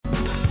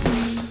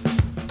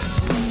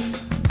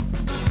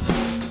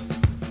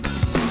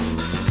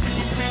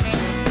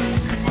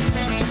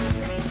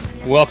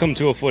Welcome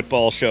to a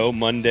football show,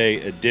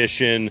 Monday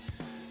edition.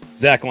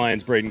 Zach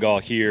Lyons, Braden Gall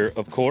here,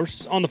 of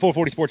course, on the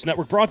 440 Sports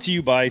Network, brought to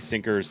you by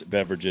Sinkers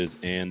Beverages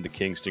and the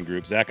Kingston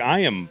Group. Zach, I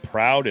am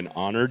proud and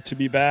honored to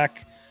be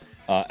back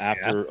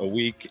after a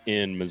week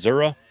in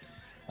Missouri.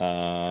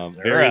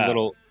 Very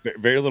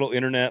little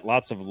internet,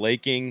 lots of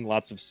laking,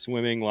 lots of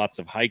swimming, lots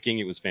of hiking.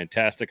 It was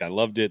fantastic. I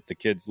loved it. The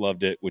kids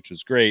loved it, which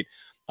was great.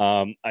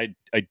 I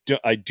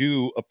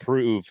do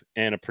approve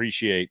and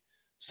appreciate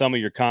some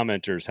of your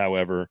commenters,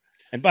 however.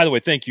 And by the way,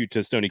 thank you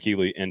to Stoney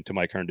Keeley and to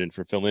Mike Herndon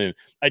for filling in.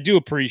 I do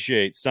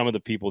appreciate some of the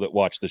people that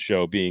watch the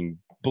show being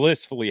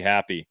blissfully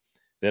happy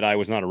that I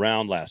was not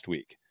around last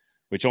week,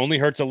 which only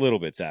hurts a little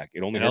bit, Zach.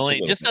 It only hurts a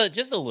little bit.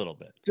 Just a little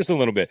bit. Just a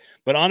little bit.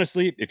 But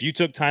honestly, if you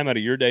took time out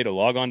of your day to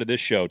log on to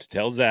this show to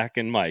tell Zach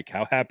and Mike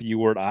how happy you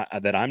were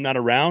that I'm not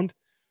around,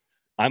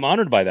 I'm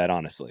honored by that,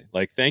 honestly.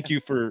 Like, thank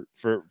you for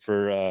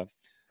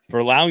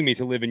allowing me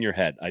to live in your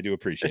head. I do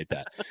appreciate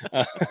that.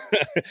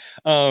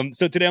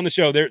 So today on the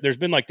show, there's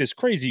been like this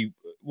crazy.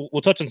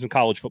 We'll touch on some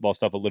college football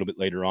stuff a little bit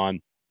later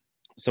on.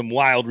 Some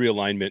wild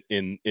realignment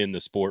in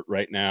the sport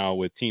right now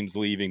with teams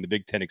leaving, the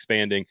Big Ten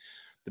expanding,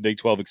 the Big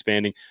 12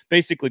 expanding.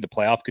 Basically, the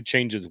playoff could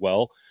change as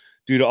well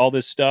due to all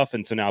this stuff.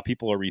 And so now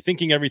people are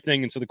rethinking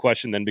everything. And so the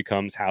question then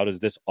becomes, how does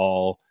this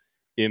all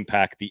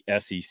impact the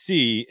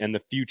SEC and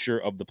the future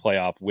of the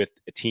playoff with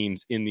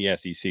teams in the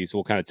SEC? So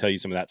we'll kind of tell you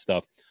some of that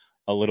stuff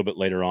a little bit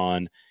later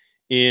on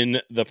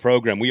in the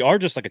program. We are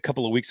just like a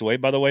couple of weeks away,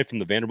 by the way, from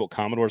the Vanderbilt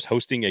Commodores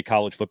hosting a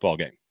college football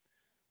game.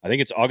 I think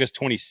it's August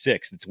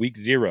 26th. It's week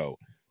 0.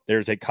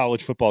 There's a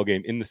college football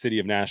game in the city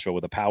of Nashville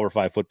with a Power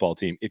 5 football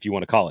team, if you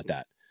want to call it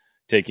that,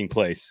 taking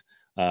place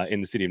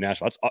in the city of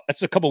Nashville.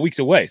 That's a couple of weeks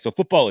away. So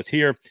football is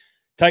here.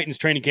 Titans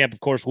training camp,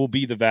 of course, will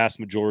be the vast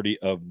majority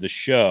of the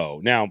show.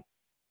 Now,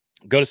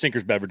 go to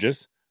Sinkers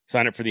Beverages,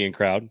 sign up for the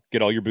in-crowd,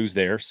 get all your booze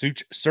there.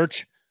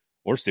 Search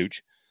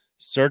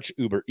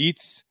Uber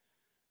Eats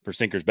for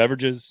Sinkers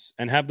Beverages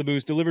and have the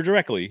booze delivered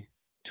directly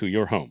to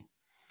your home.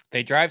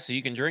 They drive so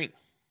you can drink.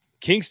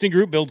 Kingston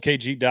Group,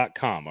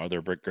 BuildKG.com are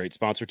their great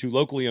sponsor. 2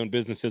 locally owned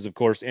businesses, of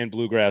course, and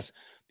Bluegrass,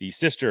 the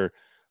sister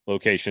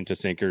location to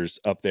Sinkers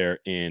up there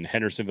in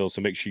Hendersonville. So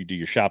make sure you do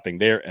your shopping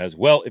there as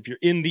well. If you're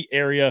in the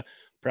area,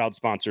 proud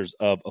sponsors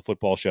of a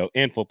football show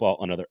and football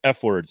on other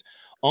F words.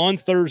 On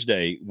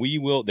Thursday, we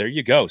will, there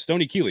you go,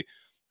 Stoney Keeley.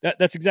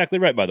 That's exactly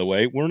right, by the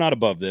way. We're not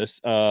above this.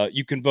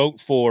 You can vote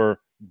for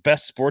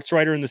best sports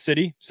writer in the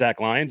city, Zach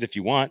Lyons, if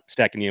you want,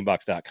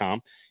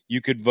 stackingtheinbox.com.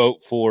 You could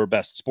vote for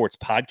best sports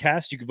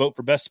podcast. You could vote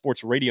for best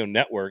sports radio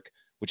network,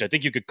 which I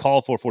think you could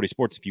call 440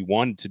 Sports if you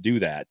wanted to do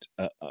that,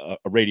 a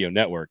radio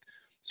network.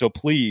 So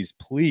please,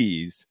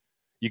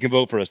 you can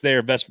vote for us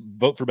there.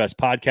 Vote for best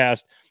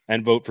podcast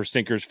and vote for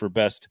Sinkers for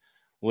best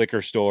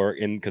liquor store,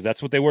 because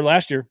that's what they were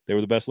last year. They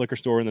were the best liquor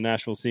store in the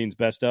Nashville scene's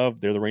best of.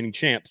 They're the reigning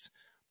champs.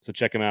 So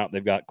check them out.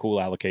 They've got cool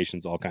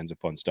allocations, all kinds of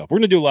fun stuff. We're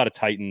going to do a lot of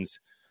Titans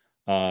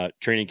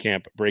training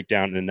camp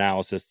breakdown and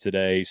analysis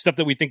today. Stuff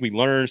that we think we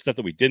learned, stuff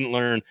that we didn't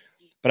learn.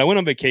 But I went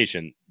on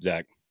vacation,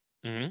 Zach.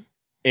 Mm-hmm.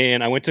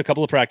 And I went to a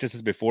couple of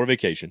practices before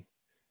vacation.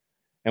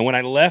 And when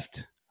I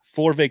left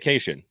for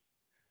vacation,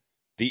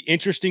 the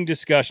interesting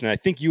discussion I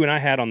think you and I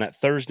had on that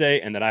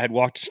Thursday and that I had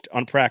watched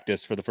on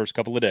practice for the first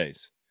couple of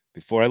days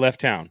before I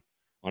left town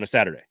on a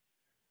Saturday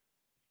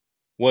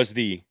was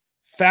the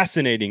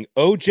fascinating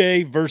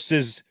OJ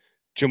versus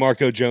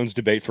Jamarco Jones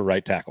debate for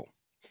right tackle.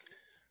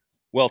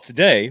 Well,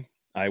 today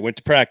I went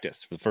to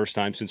practice for the first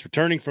time since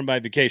returning from my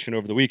vacation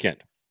over the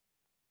weekend.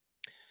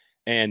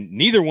 And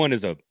neither one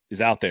is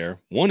out there.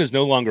 One is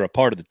no longer a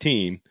part of the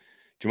team.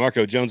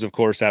 Jamarco Jones, of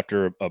course,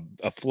 after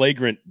a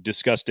flagrant,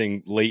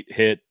 disgusting late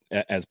hit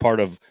as part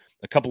of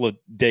a couple of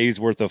days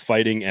worth of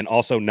fighting and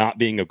also not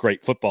being a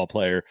great football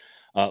player,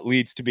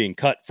 leads to being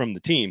cut from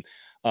the team.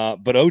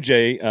 But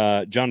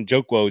OJ, John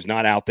Jokwo, is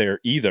not out there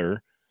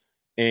either.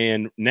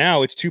 And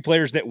now it's 2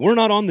 players that were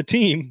not on the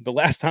team the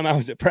last time I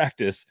was at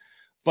practice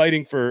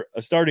fighting for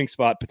a starting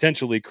spot,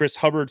 potentially. Chris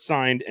Hubbard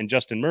signed and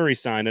Justin Murray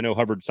signed. I know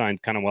Hubbard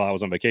signed kind of while I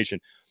was on vacation.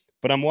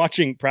 But I'm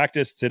watching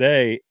practice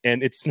today,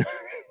 and it's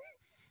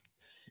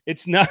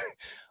not.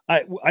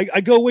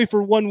 I go away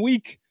for 1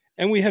 week,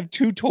 and we have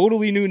 2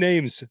 totally new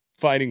names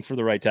fighting for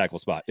the right tackle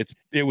spot.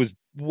 It was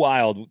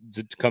wild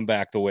to come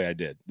back the way I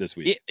did this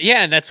week.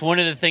 Yeah, and that's one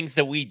of the things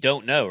that we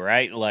don't know,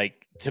 right?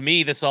 Like, to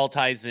me, this all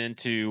ties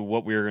into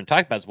what we were going to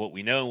talk about is what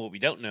we know and what we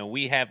don't know.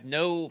 We have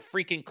no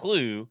freaking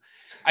clue.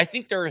 I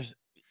think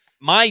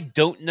my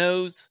don't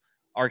knows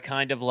are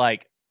kind of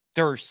like,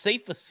 there are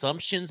safe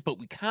assumptions, but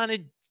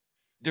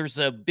there's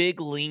a big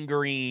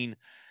lingering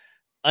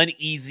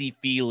uneasy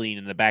feeling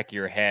in the back of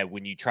your head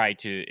when you try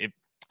to,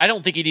 I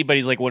don't think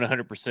anybody's like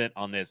 100%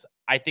 on this.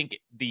 I think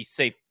the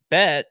safe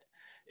bet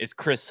is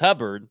Chris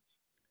Hubbard,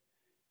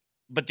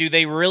 but do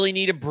they really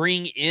need to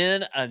bring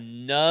in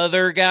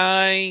another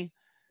guy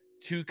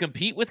to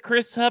compete with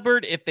Chris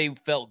Hubbard if they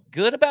felt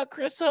good about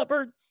Chris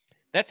Hubbard?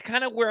 That's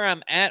kind of where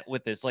I'm at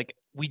with this. Like,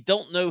 we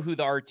don't know who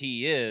the RT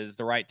is,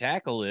 the right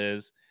tackle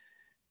is.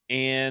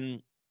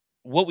 And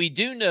what we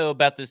do know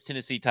about this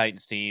Tennessee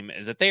Titans team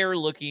is that they are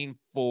looking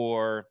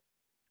for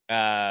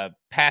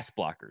pass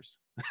blockers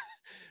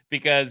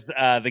because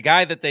the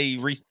guy that they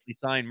recently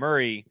signed,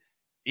 Murray,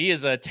 he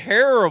is a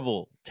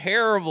terrible,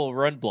 terrible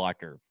run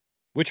blocker.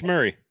 Which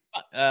Murray?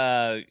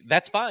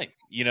 That's fine.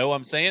 You know what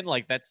I'm saying?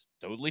 Like, that's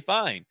totally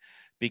fine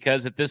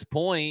because at this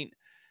point,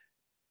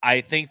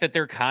 I think that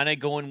they're kind of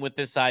going with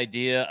this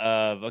idea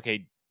of,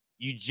 okay,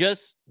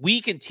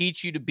 we can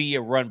teach you to be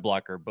a run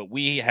blocker, but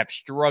we have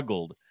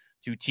struggled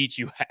to teach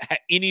you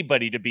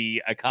anybody to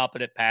be a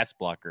competent pass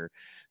blocker.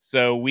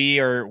 So we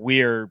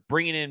are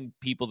bringing in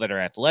people that are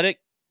athletic,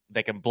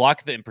 that can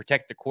block and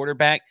protect the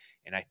quarterback.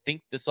 And I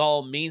think this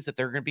all means that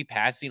they're going to be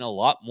passing a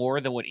lot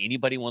more than what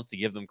anybody wants to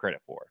give them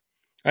credit for.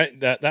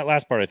 That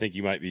last part, I think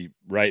you might be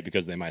right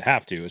because they might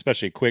have to,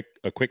 especially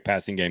a quick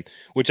passing game,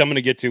 which I'm going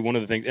to get to. One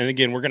of the things, and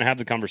again, we're going to have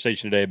the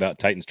conversation today about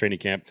Titans training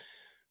camp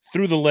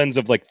through the lens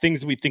of like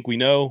things that we think we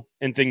know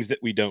and things that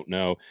we don't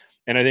know.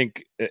 And I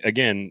think,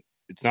 again,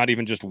 it's not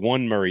even just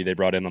one Murray they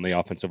brought in on the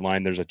offensive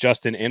line. There's a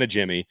Justin and a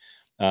Jimmy.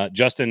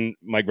 Justin,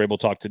 Mike Vrabel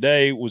talked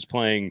today, was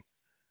playing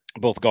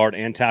both guard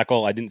and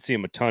tackle. I didn't see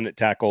him a ton at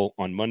tackle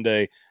on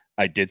Monday.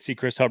 I did see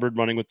Chris Hubbard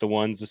running with the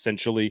ones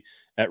essentially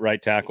at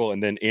right tackle.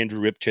 And then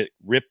Andrew Rupchik,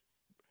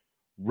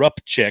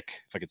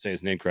 if I could say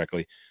his name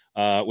correctly,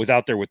 was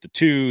out there with the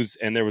twos.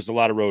 And there was a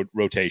lot of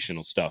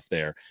rotational stuff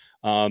there.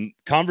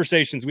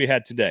 Conversations we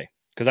had today,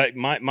 because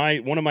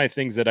one of my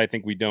things that I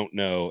think we don't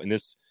know, and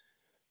this,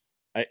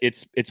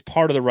 it's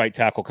part of the right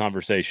tackle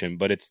conversation,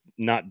 but it's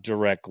not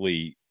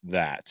directly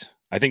that.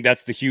 I think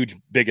that's the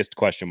biggest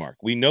question mark.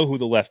 We know who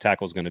the left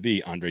tackle is going to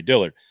be, Andre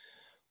Dillard.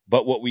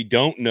 But what we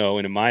don't know,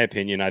 and in my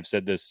opinion, I've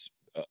said this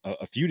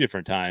a few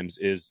different times,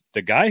 is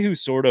the guy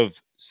who's sort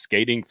of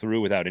skating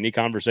through without any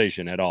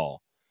conversation at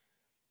all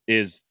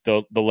is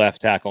the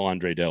left tackle,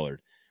 Andre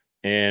Dillard.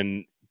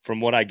 And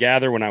from what I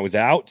gather when I was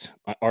out,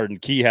 Arden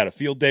Key had a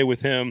field day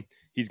with him.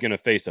 He's going to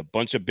face a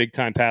bunch of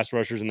big-time pass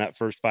rushers in that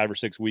first 5 or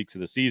 6 weeks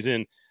of the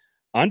season.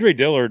 Andre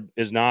Dillard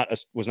was not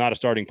a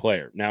starting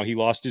player. Now, he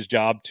lost his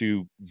job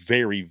to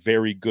very,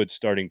 very good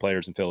starting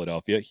players in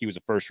Philadelphia. He was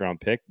a first-round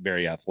pick,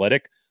 very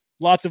athletic.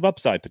 Lots of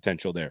upside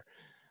potential there.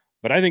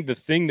 But I think the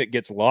thing that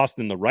gets lost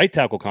in the right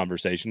tackle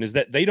conversation is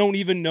that they don't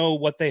even know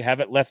what they have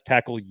at left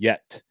tackle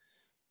yet.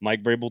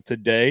 Mike Vrabel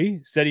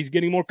today said he's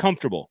getting more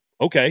comfortable.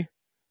 Okay,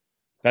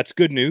 that's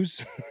good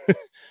news.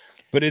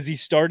 But is he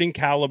starting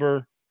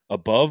caliber,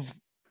 above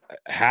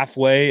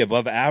halfway,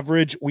 above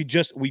average? We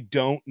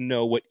don't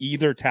know what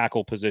either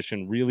tackle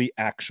position really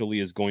actually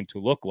is going to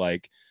look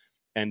like.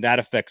 And that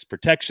affects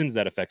protections,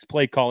 that affects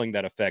play calling,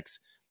 that affects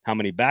how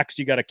many backs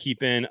you got to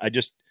keep in.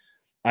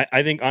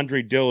 I think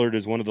Andre Dillard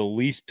is one of the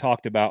least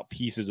talked about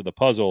pieces of the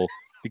puzzle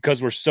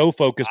because we're so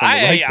focused on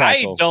the right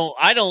tackle.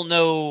 I don't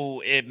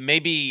know.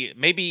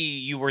 Maybe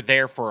you were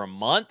there for a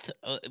month.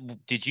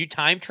 Did you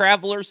time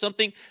travel or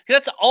something?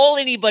 That's all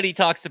anybody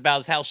talks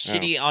about is how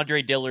shitty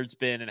Andre Dillard's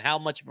been and how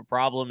much of a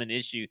problem and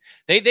issue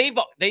they've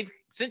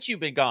since you've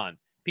been gone.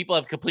 People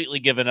have completely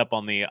given up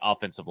on the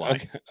offensive line.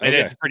 Okay. And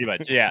it's pretty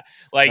much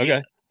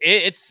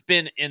it's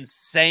been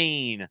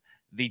insane.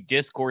 The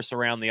discourse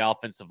around the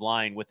offensive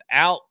line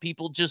without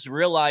people just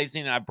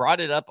realizing, and I brought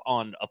it up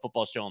on a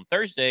football show on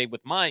Thursday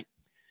with Mike,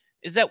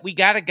 is that we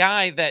got a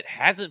guy that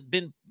hasn't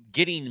been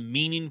getting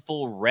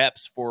meaningful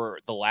reps for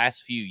the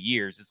last few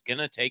years. It's going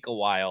to take a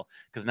while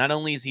because not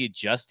only is he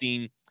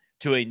adjusting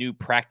to a new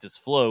practice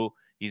flow,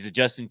 he's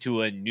adjusting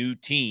to a new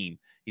team.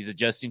 He's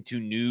adjusting to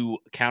new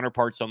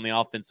counterparts on the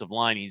offensive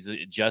line. He's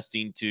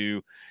adjusting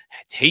to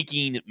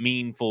taking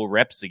meaningful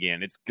reps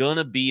again. It's going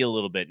to be a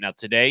little bit. Now,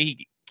 today,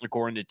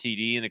 according to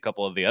TD and a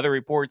couple of the other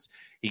reports,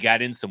 he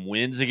got in some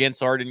wins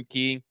against Arden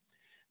Key.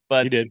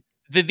 But he did.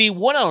 The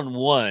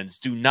one-on-ones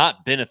do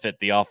not benefit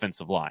the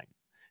offensive line.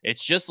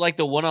 It's just like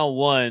the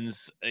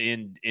one-on-ones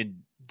in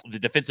the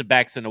defensive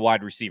backs and the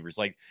wide receivers.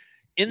 Like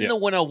in the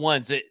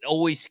one-on-ones, it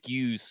always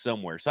skews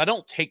somewhere. So I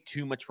don't take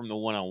too much from the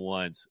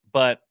one-on-ones.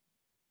 But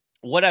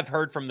what I've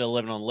heard from the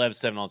 11-on-11,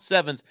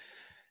 7-on-7s,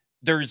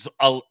 there's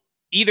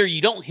either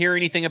you don't hear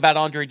anything about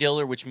Andre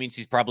Dillard, which means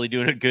he's probably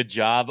doing a good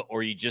job,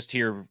 or you just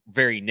hear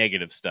very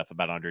negative stuff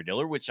about Andre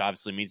Dillard, which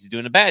obviously means he's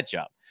doing a bad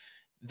job.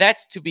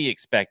 That's to be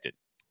expected.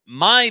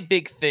 My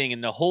big thing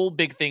and the whole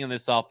big thing in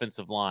this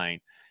offensive line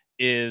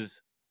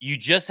is you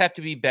just have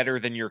to be better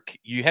than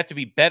you have to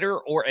be better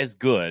or as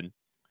good,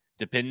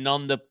 depending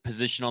on the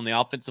position on the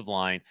offensive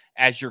line,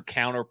 as your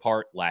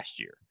counterpart last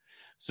year.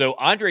 So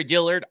Andre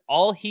Dillard,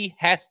 all he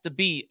has to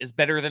be is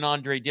better than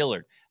Andre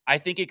Dillard. I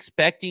think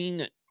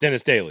expecting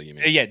Dennis Daly, you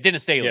mean? Yeah,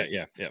 Dennis Daly.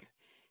 Yeah.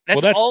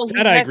 That's all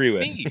that I agree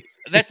with.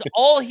 That's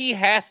all he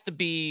has to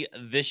be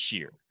this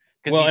year.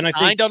 Because he's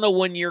signed on a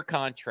 1-year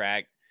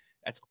contract.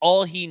 That's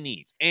all he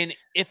needs. And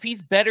if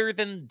he's better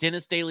than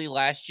Dennis Daly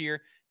last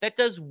year, that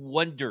does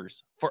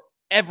wonders for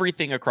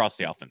everything across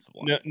the offensive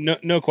line.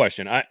 No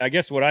question. I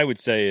guess what I would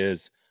say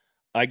is,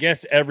 I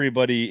guess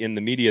everybody in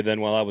the media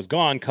then while I was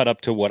gone cut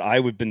up to what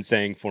I've been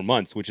saying for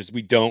months, which is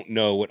we don't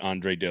know what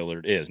Andre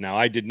Dillard is. Now,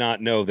 I did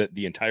not know that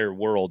the entire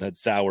world had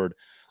soured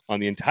on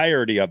the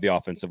entirety of the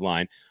offensive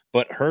line,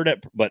 but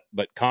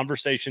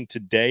conversation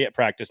today at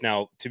practice.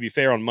 Now, to be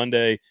fair, on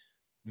Monday,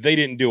 they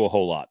didn't do a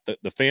whole lot.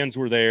 The fans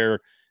were there,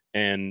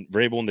 and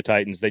Vrabel and the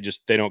Titans, they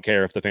don't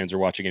care if the fans are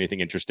watching anything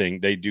interesting.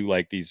 They do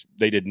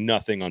they did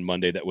nothing on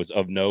Monday that was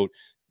of note.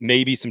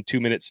 Maybe some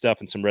 2-minute stuff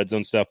and some red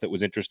zone stuff that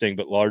was interesting,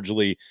 but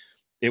largely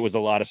it was a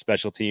lot of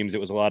special teams. It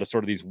was a lot of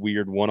sort of these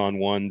weird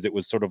one-on-ones. It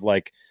was sort of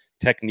like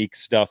technique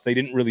stuff. They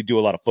didn't really do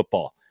a lot of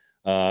football.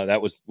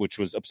 Which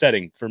was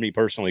upsetting for me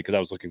personally, because I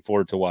was looking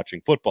forward to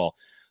watching football.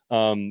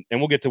 And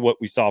we'll get to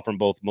what we saw from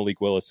both Malik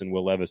Willis and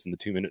Will Levis in the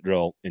 2-minute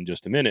drill in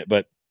just a minute.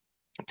 But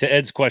to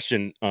Ed's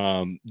question,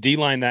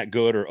 D-line that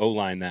good or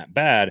O-line that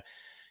bad,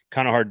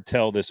 kind of hard to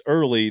tell this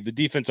early. The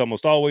defense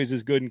almost always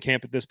is good in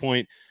camp at this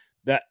point.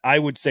 That I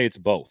would say it's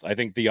both. I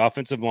think the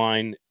offensive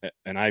line,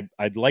 and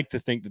I'd like to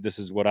think that this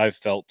is what I've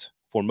felt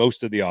for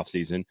most of the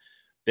offseason,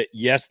 that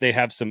yes, they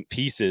have some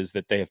pieces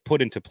that they have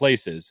put into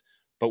places,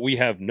 but we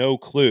have no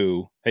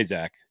clue. Hey,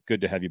 Zach, good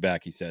to have you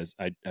back, he says.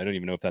 I don't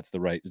even know if that's the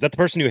right. Is that the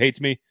person who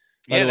hates me?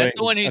 Yeah, that's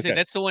the one who's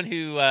that's the one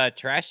who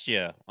trashed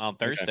you on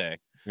Thursday. Okay.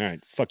 All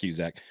right. Fuck you,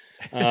 Zach.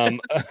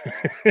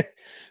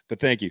 But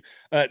thank you.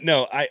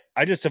 No,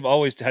 I just have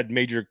always had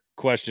major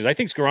questions. I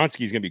think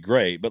Skoronski is going to be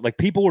great, but like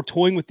people were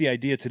toying with the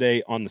idea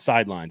today on the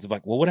sidelines of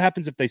like, well, what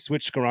happens if they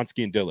switch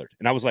Skoronski and Dillard?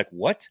 And I was like,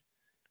 what?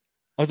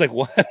 I was like,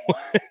 what?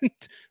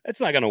 That's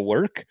not going to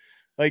work.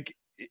 Like,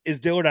 is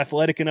Dillard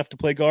athletic enough to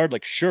play guard?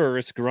 Like, sure.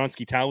 Is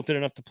Skoronski talented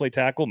enough to play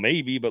tackle?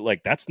 Maybe, but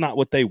like, that's not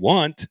what they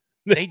want.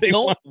 They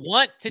don't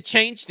want to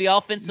change the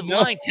offensive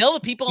line. Tell the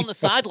people on the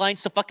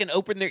sidelines to fucking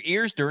open their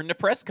ears during the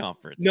press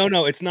conference.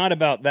 No, it's not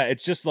about that.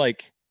 It's just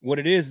like what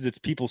it is it's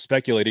people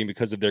speculating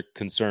because of their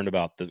concern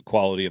about the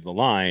quality of the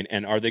line.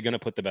 And are they going to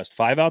put the best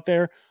 5 out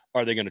there?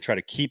 Are they going to try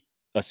to keep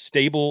a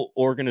stable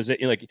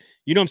organization? Like,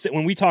 you know what I'm saying?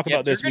 When we talk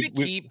about this,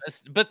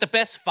 but the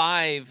best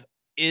 5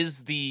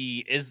 is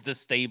the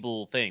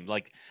stable thing.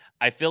 Like,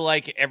 I feel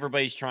like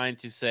everybody's trying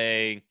to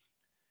say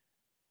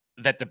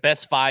that the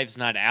best 5's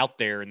not out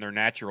there in their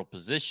natural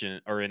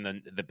position or in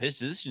the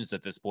positions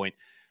at this point.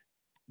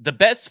 The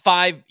best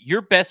 5,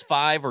 your best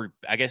 5, or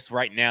I guess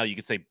right now you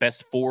could say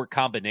best 4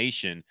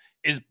 combination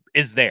is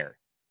there.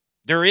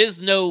 There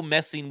is no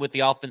messing with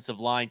the offensive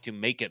line to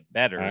make it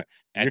better.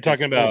 You're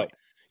talking about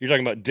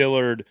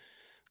Dillard,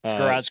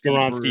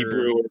 Skoronski,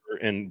 Brewer,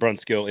 and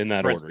Brunskill in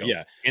that order.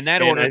 Yeah. In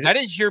that order. That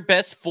is your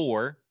best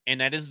 4,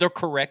 and that is the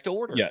correct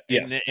order. Yeah.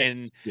 Yes.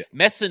 And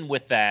messing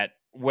with that,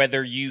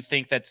 whether you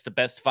think that's the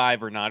best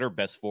 5 or not, or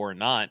best 4 or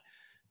not,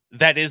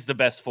 that is the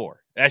best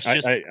 4. That's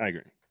just I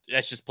agree.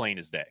 That's just plain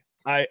as day.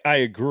 I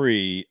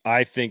agree.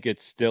 I think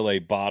it's still a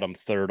bottom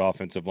 3rd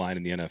offensive line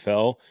in the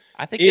NFL.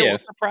 I think it will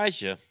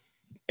surprise you.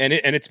 And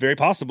it's very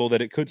possible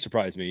that it could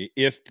surprise me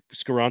if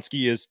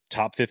Skoronski is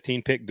top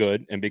 15 pick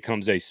good and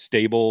becomes a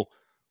stable,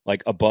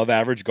 like above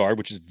average guard,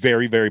 which is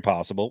very, very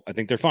possible. I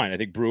think they're fine. I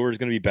think Brewer is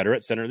going to be better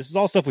at center. This is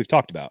all stuff we've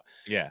talked about.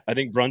 Yeah. I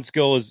think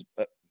Brunskill is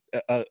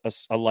a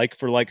like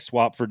for like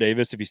swap for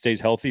Davis. If he stays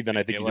healthy, then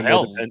I think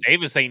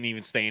Davis ain't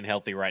even staying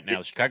healthy right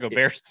now. Chicago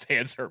Bears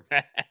fans are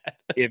mad.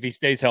 If he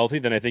stays healthy,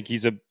 then I think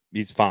he's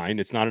fine.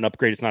 It's not an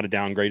upgrade. It's not a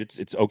downgrade.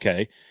 It's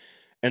okay.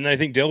 And then I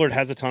think Dillard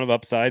has a ton of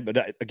upside.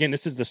 But again,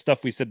 this is the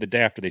stuff we said the day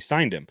after they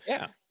signed him.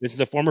 Yeah. This is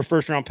a former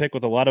first-round pick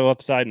with a lot of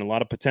upside and a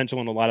lot of potential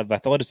and a lot of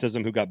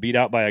athleticism who got beat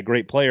out by a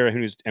great player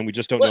and we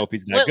just don't know if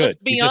he's that good. Let's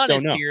be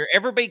honest here.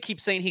 Everybody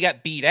keeps saying he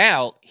got beat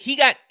out. He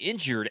got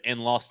injured and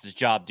lost his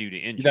job due to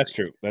injury. That's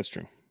true. That's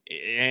true.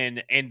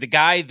 And the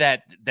guy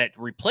that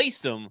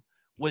replaced him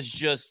was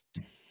just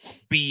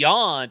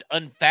beyond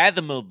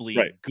unfathomably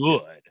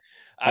good.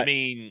 I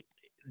mean,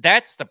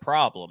 that's the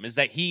problem, is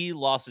that he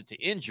lost it to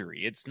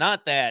injury. It's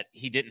not that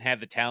he didn't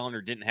have the talent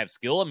or didn't have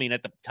skill. I mean,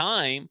 at the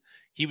time,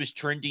 he was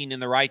trending in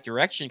the right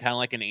direction, kind of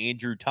like an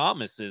Andrew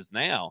Thomas is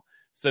now.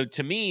 So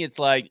to me, it's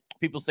like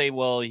people say,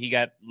 well, he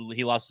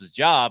lost his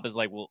job. It's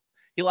like, well,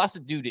 he lost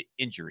it due to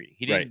injury.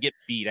 He didn't get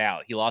beat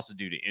out. He lost it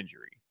due to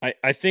injury.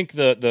 I think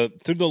the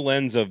through the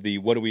lens of the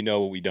what do we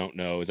know, what we don't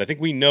know, is I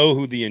think we know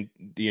who the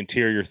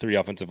interior 3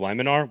 offensive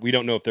linemen are. We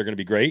don't know if they're going to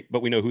be great,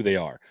 but we know who they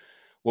are.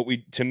 What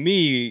we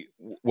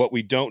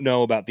don't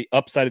know about the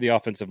upside of the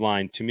offensive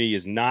line, to me,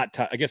 is not.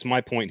 I guess my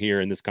point here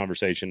in this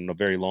conversation, in a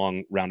very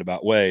long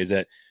roundabout way, is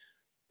that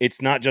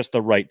it's not just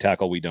the right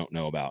tackle we don't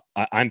know about.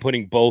 I'm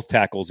putting both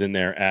tackles in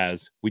there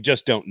as we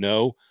just don't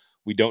know.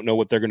 We don't know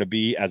what they're going to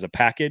be as a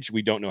package.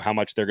 We don't know how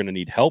much they're going to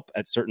need help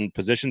at certain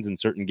positions in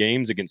certain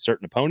games against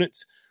certain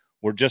opponents.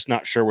 We're just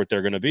not sure what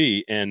they're going to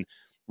be. And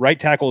right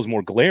tackle is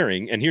more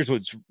glaring. And here's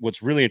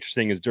what's really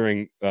interesting is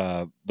during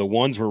the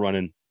ones we're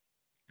running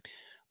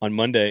on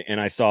Monday,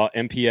 and I saw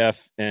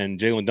MPF and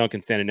Jalen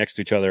Duncan standing next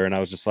to each other, and I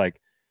was just like,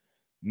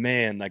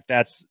 man, like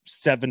that's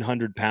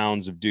 700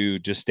 pounds of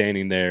dude just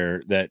standing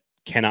there that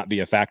cannot be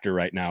a factor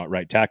right now at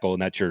right tackle.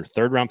 And that's your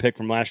 3rd round pick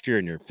from last year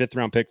and your 5th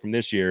round pick from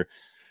this year.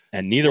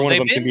 And neither one of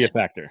them can be a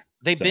factor.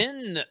 They've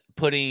been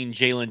putting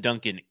Jalen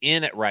Duncan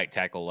in at right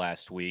tackle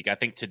last week. I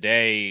think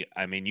today,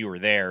 I mean, you were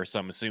there, so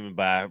I'm assuming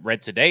I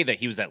read today that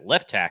he was at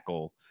left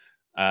tackle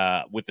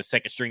with the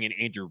 2nd string, and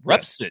Andrew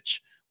Rupcich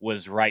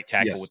was right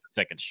tackle with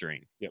the 2nd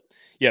string. Yep.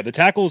 Yeah, the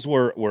tackles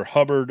were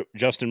Hubbard,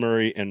 Justin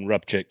Murray, and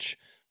Rupcich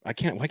Why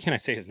can't I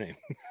say his name?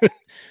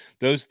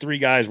 Those three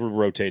guys were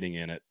rotating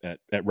in at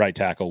right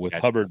tackle with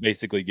Gotcha. Hubbard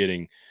basically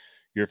getting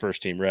your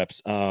first team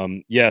reps.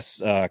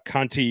 Yes,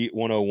 Conti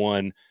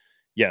 101.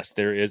 Yes,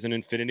 there is an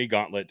Infinity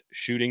Gauntlet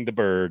shooting the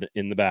bird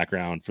in the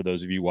background for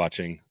those of you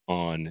watching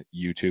on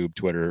YouTube,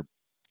 Twitter.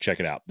 Check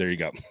it out. There you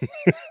go.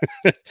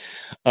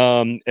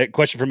 A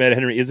question from Ed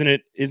Henry.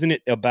 Isn't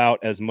it about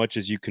as much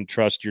as you can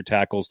trust your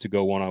tackles to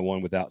go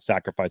one-on-one without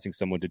sacrificing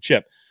someone to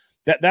chip?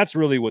 That's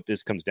really what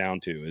this comes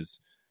down to is,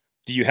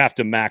 do you have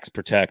to max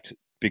protect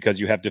because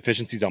you have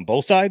deficiencies on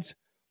both sides?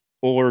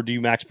 Or do you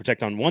max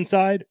protect on one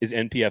side? Is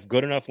NPF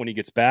good enough when he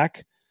gets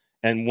back?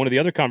 And one of the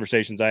other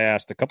conversations I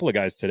asked a couple of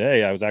guys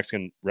today, I was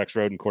asking Rex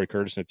Road and Corey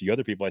Curtis and a few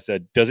other people, I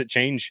said, does it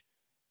change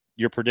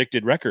your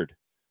predicted record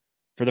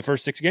for the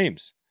first 6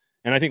 games?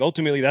 And I think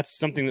ultimately that's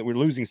something that we're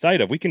losing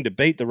sight of. We can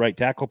debate the right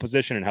tackle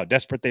position and how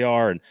desperate they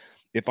are and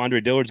if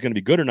Andre Dillard's going to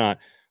be good or not.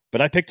 But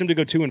I picked him to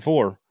go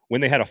 2-4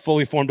 when they had a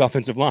fully formed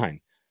offensive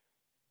line.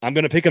 I'm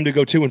going to pick him to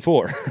go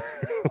 2-4.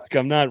 Like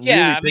I'm not. Yeah,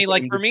 really I mean,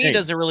 like for me, change. it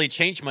doesn't really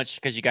change much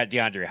because you got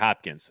DeAndre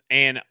Hopkins.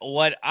 And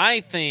what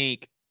I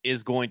think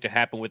is going to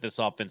happen with this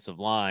offensive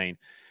line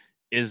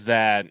is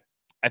that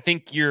I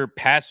think your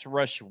pass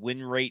rush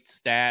win rate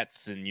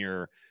stats and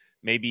your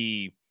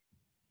maybe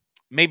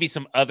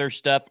some other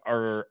stuff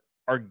are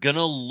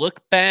gonna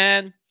look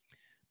bad,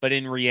 but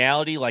in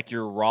reality, like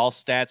your raw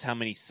stats, how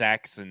many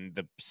sacks and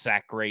the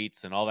sack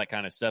rates and all that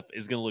kind of stuff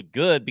is gonna look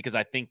good because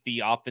I think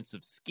the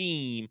offensive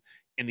scheme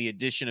and the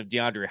addition of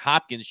DeAndre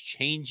Hopkins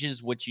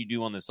changes what you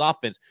do on this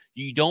offense.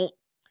 The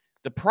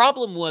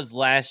problem was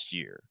last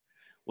year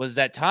was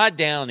that Todd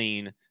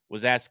Downing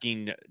was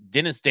asking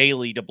Dennis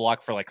Daly to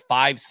block for like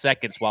 5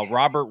 seconds while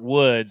Robert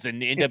Woods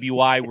and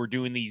NWI were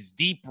doing these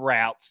deep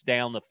routes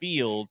down the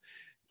field,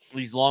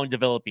 these long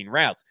developing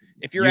routes.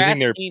 If you're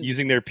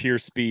using their pure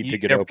speed to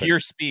get their open.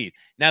 pure speed.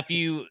 Now, if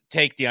you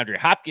take DeAndre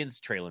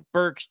Hopkins, Traylon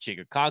Burks, Chig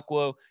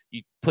Okonkwo,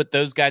 you put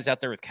those guys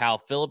out there with Kyle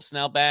Phillips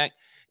now back,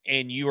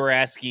 and you are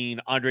asking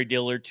Andre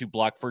Dillard to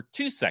block for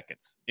 2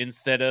 seconds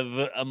instead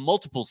of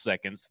multiple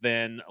seconds,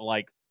 then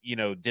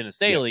Dennis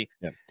Daly,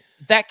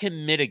 that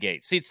can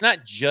mitigate. See, it's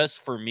not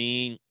just for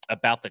me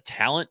about the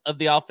talent of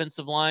the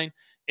offensive line.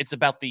 It's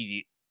about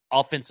the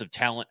offensive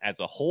talent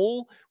as a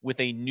whole with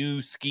a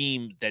new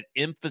scheme that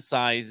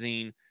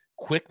emphasizing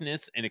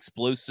quickness and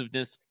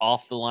explosiveness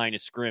off the line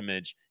of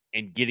scrimmage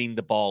and getting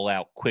the ball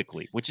out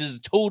quickly, which is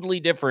totally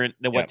different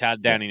than what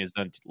Todd Downing has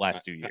done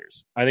last 2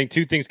 years. I think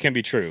 2 things can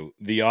be true.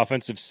 The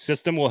offensive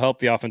system will help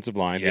the offensive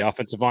line. Yes. The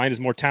offensive line is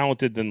more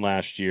talented than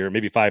last year.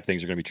 Maybe 5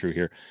 things are going to be true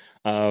here.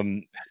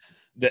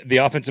 The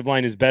offensive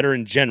line is better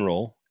in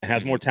general and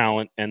has more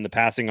talent, and the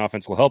passing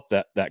offense will help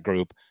that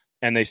group.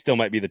 And they still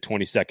might be the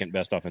 22nd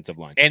best offensive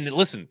line. And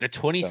listen, the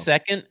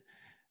 22nd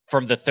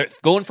from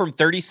going from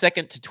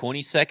 32nd to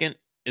 22nd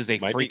is a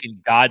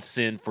freaking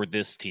godsend for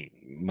this team.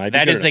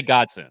 That is a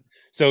godsend.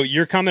 So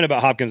your comment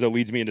about Hopkins, though,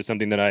 leads me into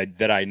something that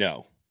I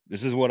know.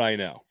 This is what I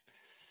know.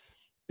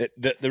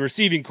 The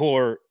receiving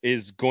core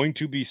is going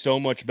to be so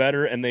much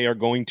better, and they are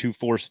going to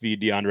force feed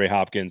DeAndre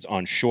Hopkins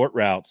on short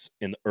routes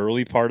in the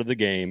early part of the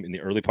game, in the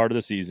early part of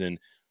the season.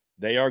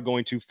 They are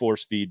going to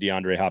force feed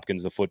DeAndre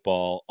Hopkins the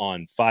football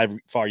on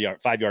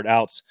 5-yard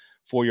outs,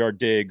 4-yard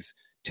digs,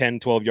 10,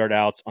 12-yard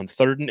outs. On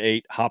 3rd and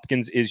 8,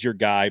 Hopkins is your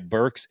guy.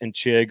 Burks and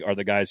Chig are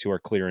the guys who are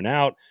clearing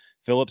out.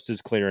 Phillips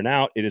is clearing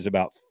out. It is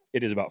about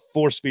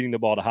force feeding the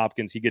ball to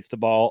Hopkins. He gets the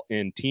ball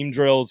in team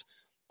drills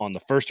on the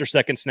first or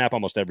second snap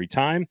almost every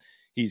time.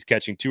 He's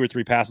catching 2 or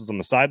 3 passes on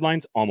the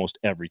sidelines almost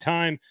every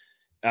time.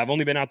 I've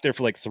only been out there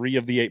for like 3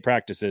 of the 8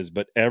 practices,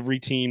 but every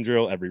team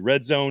drill, every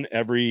red zone,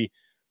 every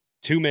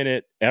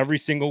 2-minute, every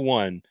single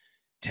one,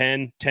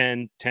 10,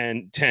 10,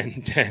 10,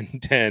 10, 10,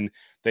 10.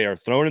 They are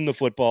throwing him the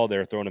football.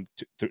 They're throwing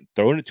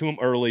it to him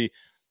early,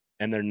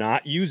 and they're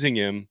not using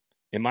him.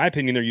 In my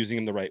opinion, they're using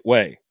him the right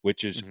way,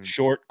 which is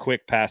short,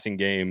 quick passing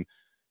game,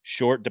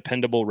 short,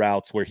 dependable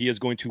routes where he is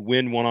going to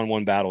win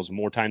one-on-one battles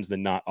more times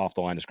than not off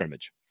the line of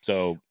scrimmage.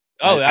 So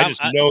I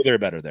just know they're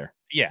better there.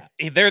 Yeah,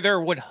 they're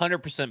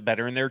 100%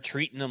 better, and they're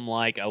treating him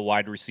like a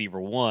wide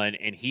receiver 1,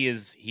 and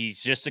he's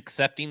just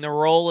accepting the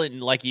role,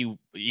 and like he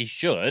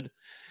should.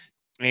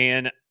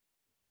 And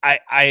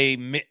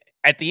I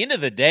at the end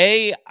of the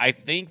day, I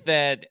think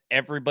that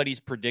everybody's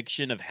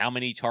prediction of how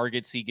many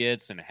targets he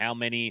gets and how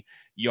many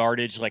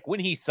yardage, like when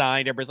he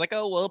signed, everybody's like,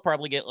 oh, well, he'll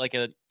probably get like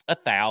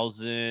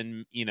 1,000,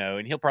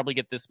 and he'll probably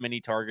get this many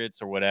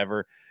targets or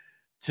whatever.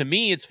 To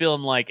me, it's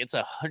feeling like it's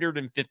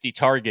 150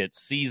 target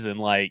season,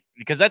 like,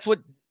 because that's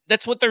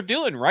what they're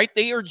doing, right?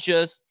 They are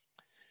just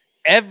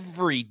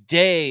every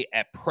day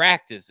at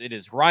practice. It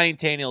is Ryan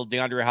Tannehill,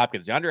 DeAndre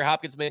Hopkins. DeAndre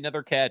Hopkins made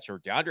another catch, or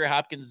DeAndre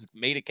Hopkins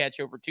made a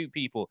catch over 2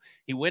 people.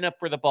 He went up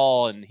for the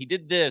ball and he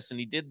did this and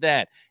he did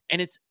that.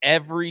 And it's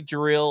every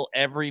drill,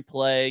 every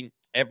play,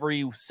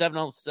 every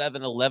 7-on-7,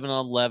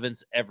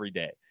 11-on-11s every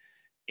day.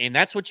 And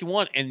that's what you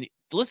want. And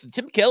listen,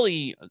 Tim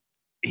Kelly,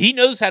 he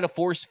knows how to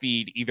force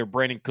feed either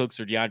Brandon Cooks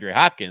or DeAndre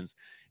Hopkins.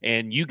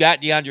 And you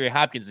got DeAndre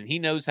Hopkins, and he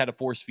knows how to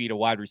force feed a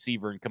wide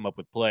receiver and come up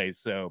with plays.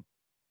 So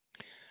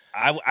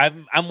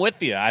I'm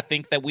with you. I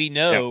think that we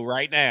know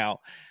right now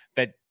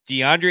that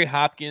DeAndre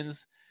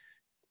Hopkins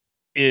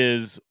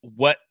is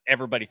what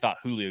everybody thought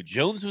Julio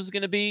Jones was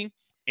going to be,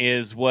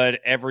 is what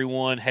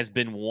everyone has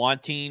been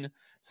wanting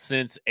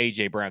since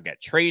A.J. Brown got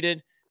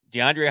traded.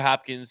 DeAndre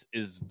Hopkins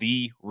is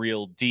the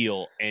real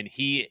deal, and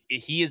he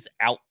is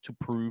out to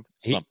prove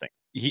something.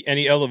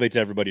 He elevates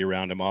everybody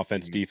around him,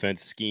 offense,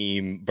 defense,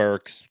 scheme,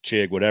 Burks,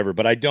 Chig, whatever.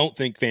 But I don't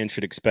think fans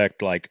should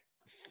expect like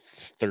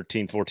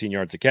 13, 14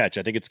 yards a catch.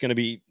 I think it's going to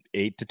be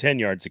 8 to 10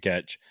 yards a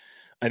catch.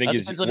 I think it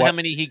depends on how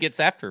many he gets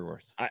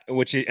afterwards.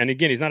 And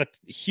again, he's not a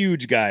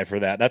huge guy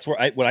for that. That's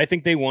where what I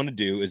think they want to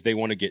do is they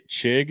want to get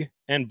Chig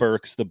and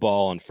Burks the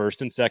ball on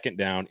first and second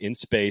down in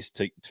space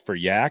for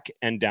Yak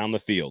and down the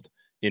field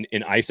in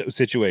ISO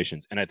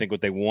situations. And I think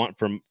what they want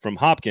from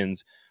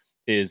Hopkins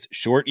is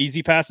short,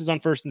 easy passes on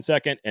first and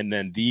second, and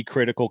then the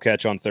critical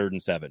catch on 3rd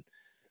and 7.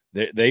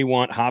 They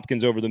want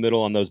Hopkins over the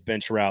middle on those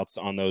bench routes,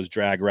 on those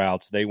drag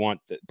routes. They want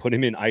to put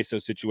him in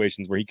ISO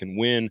situations where he can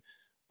win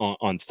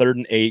on 3rd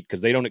and 8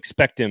 because they don't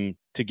expect him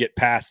to get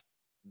past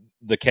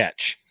the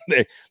catch.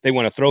 They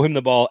want to throw him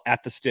the ball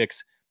at the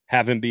sticks,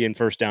 have him be in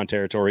first down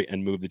territory,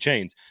 and move the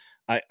chains.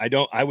 I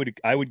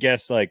would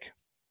guess, like,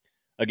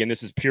 again,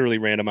 this is purely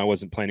random. I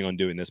wasn't planning on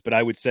doing this, but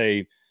I would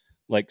say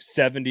like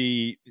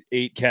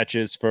 78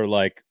 catches for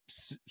like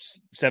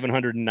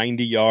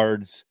 790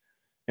 yards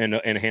and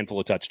a handful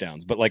of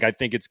touchdowns. But like, I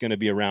think it's going to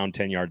be around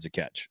 10 yards a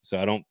catch. So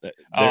I don't.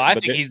 I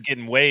think he's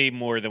getting way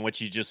more than what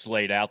you just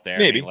laid out there.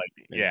 Maybe.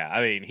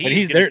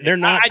 They're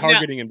not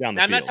targeting him down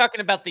the field. I'm not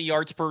talking about the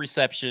yards per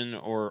reception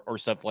or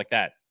stuff like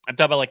that. I'm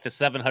talking about like the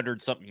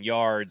 700 something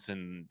yards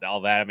and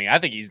all that. I mean, I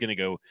think he's going to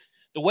go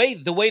the way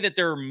that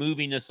they're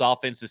moving this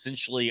offense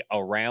essentially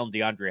around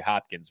DeAndre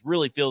Hopkins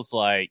really feels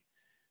like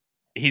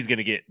he's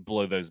going to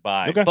blow those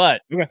by. Okay.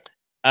 But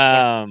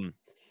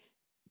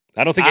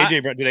I don't think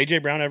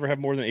AJ Brown ever have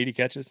more than 80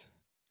 catches?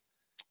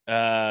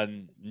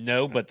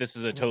 No, but this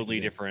is a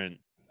totally different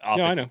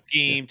offensive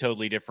scheme,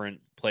 totally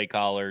different play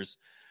callers,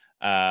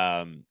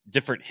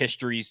 different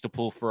histories to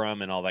pull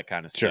from, and all that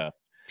kind of stuff.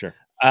 Sure.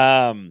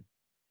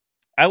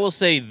 I will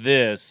say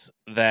this,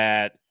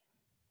 that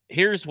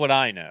here's what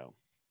I know.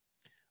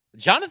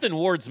 Jonathan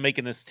Ward's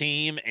making this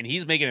team, and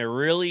he's making it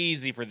really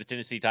easy for the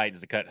Tennessee Titans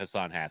to cut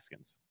Hassan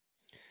Haskins.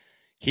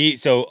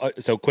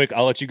 So quick,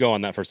 I'll let you go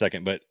on that for a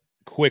second, but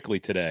quickly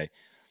today.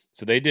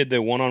 So they did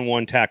the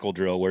one-on-one tackle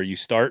drill where you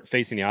start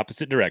facing the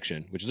opposite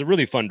direction, which is a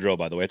really fun drill,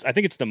 by the way. I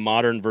think it's the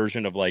modern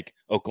version of like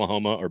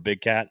Oklahoma or Big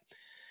Cat.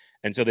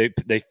 And so they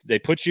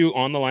put you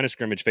on the line of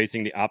scrimmage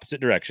facing the opposite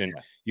direction.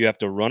 Yeah. You have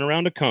to run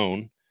around a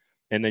cone,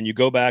 and then you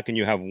go back and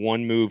you have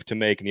one move to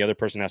make, and the other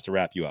person has to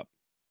wrap you up.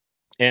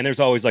 And there's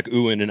always like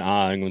oohing and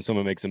ahhing when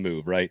someone makes a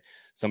move, right?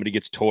 Somebody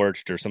gets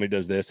torched or somebody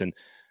does this. And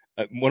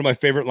one of my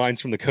favorite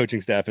lines from the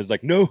coaching staff is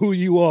like, know who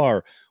you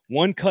are.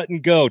 One cut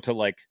and go to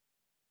like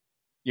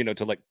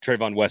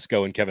Trayvon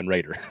Wesco and Kevin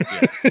Rader.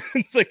 Yeah.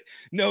 It's like,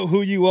 know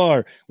who you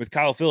are. With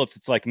Kyle Phillips,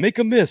 it's like, make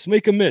a miss.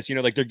 Like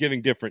they're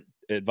giving different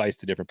advice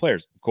to different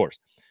players, of course.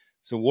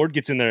 So Ward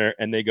gets in there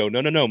and they go,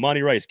 no,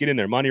 Monty Rice, get in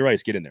there. Monty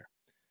Rice, get in there.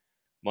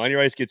 Monty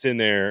Rice gets in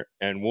there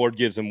and Ward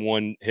gives him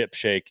one hip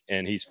shake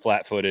and he's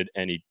flat-footed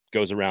and he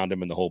goes around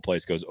him and the whole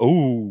place goes,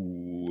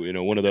 oh,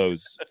 one of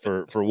those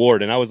for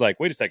Ward. And I was like,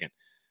 wait a second.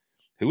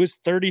 Who is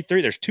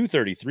 33? There's two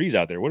 33s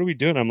out there. What are we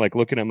doing? I'm like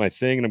looking at my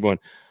thing and I'm going,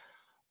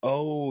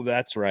 oh,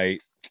 that's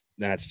right.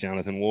 That's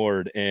Jonathan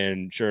Ward.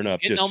 And sure enough,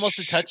 getting almost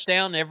a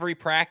touchdown every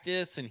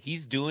practice, and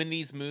he's doing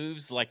these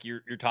moves like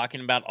you're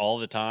talking about all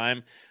the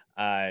time.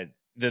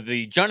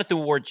 The Jonathan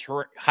Ward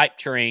hype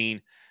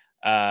train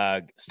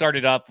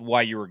started up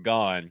while you were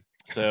gone.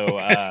 So,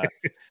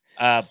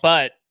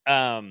 but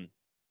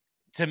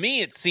to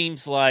me, it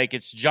seems like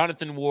it's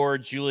Jonathan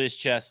Ward, Julius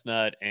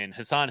Chestnut, and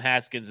Hassan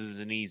Haskins is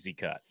an easy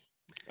cut.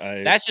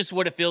 That's just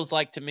what it feels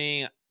like to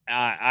me.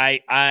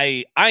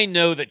 I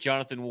know that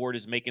Jonathan Ward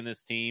is making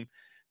this team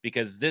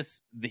because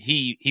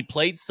he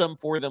played some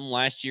for them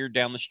last year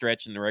down the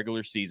stretch in the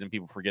regular season.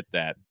 People forget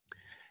that.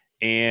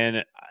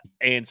 And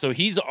so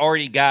he's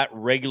already got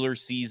regular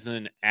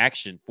season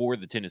action for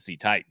the Tennessee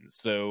Titans.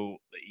 So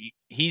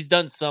he's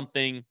done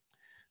something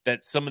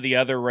that some of the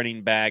other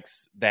running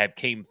backs that have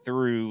came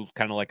through,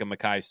 kind of like a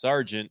Mekhi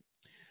Sargent,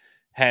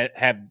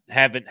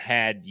 haven't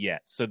had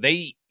yet. So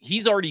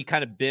he's already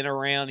kind of been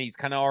around. He's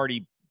kind of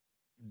already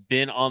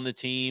been on the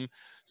team.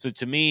 So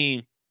to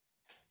me,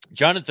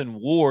 Jonathan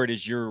Ward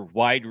is your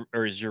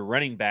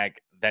running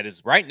back that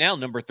is right now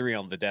number 3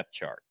 on the depth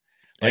chart.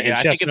 Like,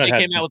 I think if they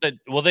came out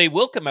with they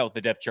will come out with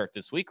the depth chart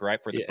this week,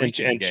 right? For the preseason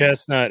game.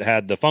 Chestnut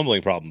had the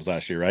fumbling problems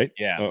last year, right?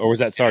 Yeah. Or was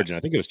that Sargent? I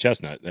think it was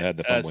Chestnut that had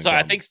the fumbling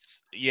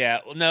problems.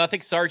 I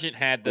think Sargent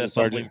had the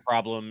fumbling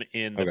problem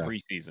in the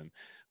preseason.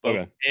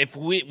 But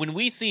when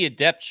we see a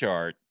depth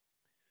chart,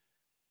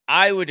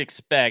 I would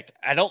expect,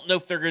 I don't know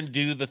if they're going to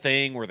do the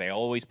thing where they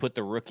always put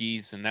the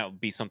rookies, and that would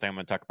be something I'm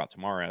going to talk about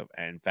tomorrow.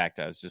 And in fact,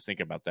 I was just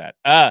thinking about that.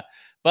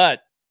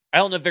 But I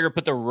don't know if they're going to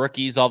put the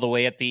rookies all the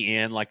way at the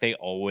end like they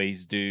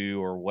always do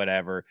or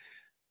whatever.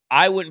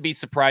 I wouldn't be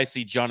surprised to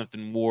see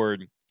Jonathan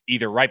Ward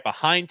either right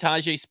behind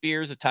Tajay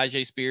Spears if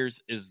Tajay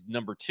Spears is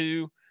number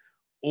 2,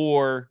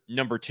 or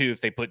number 2 if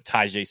they put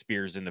Tajay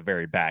Spears in the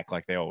very back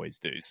like they always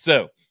do.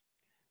 So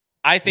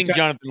I think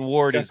Jonathan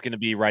Ward is going to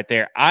be right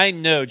there. I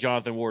know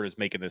Jonathan Ward is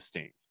making this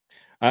team.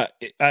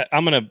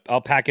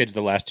 I'll package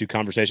the last 2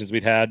 conversations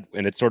we've had,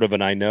 and it's sort of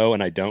an I know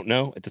and I don't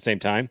know at the same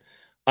time.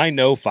 I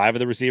know 5 of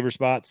the receiver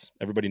spots.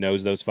 Everybody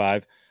knows those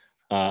 5.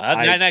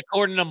 And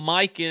according to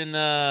Mike and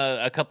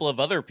a couple of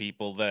other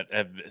people that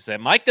have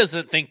said, Mike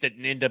doesn't think that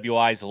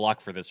NWI is a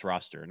lock for this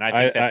roster, and I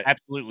think that's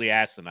absolutely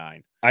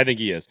asinine. I think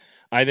he is.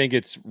 I think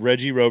it's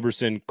Reggie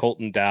Roberson,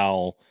 Colton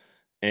Dowell,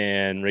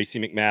 and Racey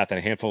McMath, and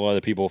a handful of other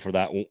people for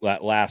that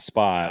last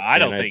spot. I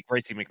don't think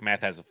Racey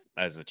McMath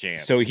has a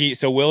chance.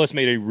 So Willis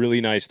made a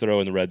really nice throw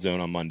in the red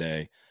zone on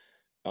Monday,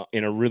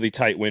 in a really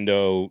tight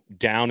window,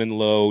 down and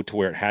low to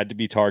where it had to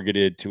be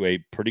targeted to a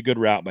pretty good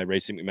route by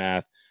Racey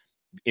McMath.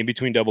 In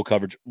between double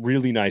coverage,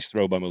 really nice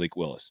throw by Malik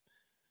Willis.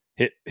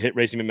 Hit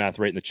Racey McMath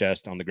right in the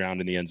chest on the ground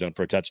in the end zone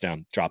for a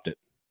touchdown. Dropped it.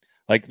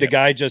 Like the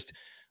guy just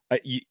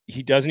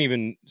he doesn't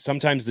even,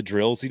 sometimes the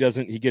drills he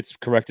gets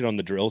corrected on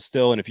the drills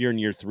still. And if you're in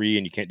year 3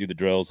 and you can't do the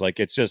drills, like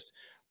it's just,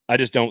 I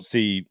just don't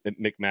see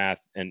McMath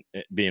and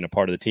being a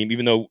part of the team,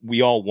 even though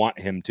we all want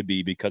him to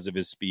be because of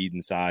his speed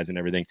and size and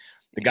everything.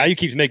 The guy who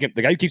keeps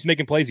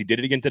making plays, he did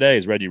it again today,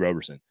 is Reggie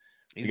Roberson.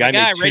 He's the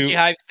guy Reggie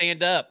Hive,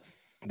 stand up.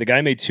 The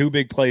guy made 2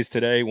 big plays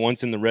today.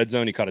 Once in the red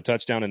zone, he caught a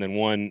touchdown, and then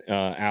one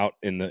out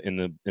in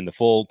the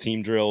full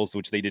team drills,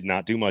 which they did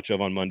not do much of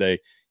on Monday.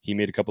 He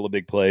made a couple of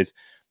big plays.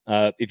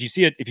 If you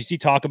see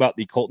talk about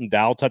the Colton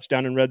Dowell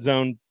touchdown in red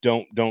zone,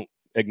 don't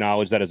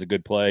acknowledge that as a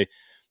good play.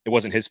 It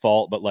wasn't his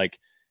fault, but like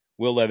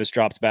Will Levis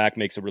drops back,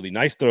 makes a really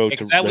nice throw.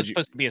 That was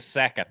supposed to be a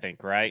sack, I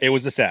think, right? It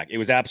was a sack. It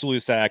was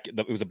absolute sack.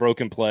 It was a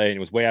broken play, and it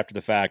was way after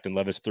the fact, and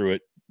Levis threw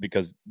it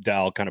because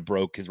Dowell kind of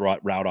broke his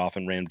route off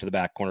and ran to the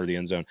back corner of the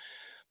end zone.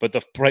 But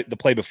the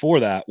play before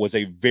that was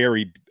a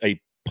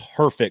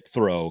perfect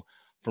throw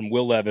from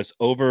Will Levis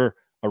over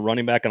a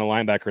running back and a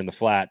linebacker in the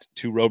flat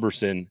to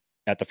Roberson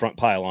at the front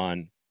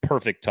pylon.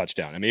 Perfect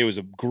touchdown. I mean, it was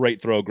a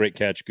great throw, great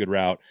catch, good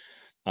route.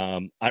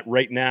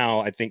 Right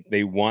now, I think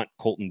they want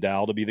Colton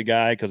Dowell to be the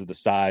guy because of the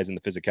size and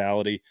the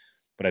physicality,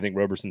 but I think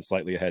Roberson's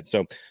slightly ahead.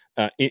 So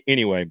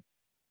anyway,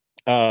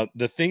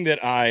 the thing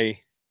that I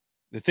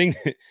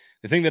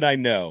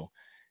know,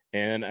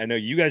 and I know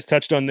you guys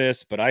touched on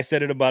this, but I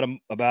said it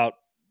about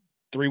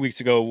 3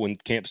 weeks ago when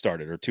camp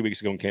started, or 2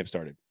 weeks ago when camp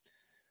started.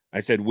 I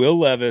said Will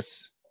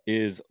Levis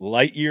is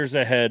light years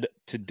ahead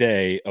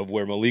today of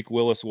where Malik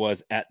Willis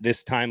was at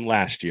this time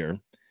last year.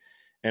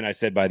 And I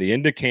said by the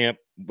end of camp,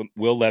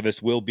 Will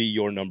Levis will be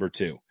your number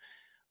 2.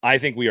 I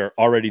think we are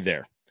already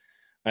there.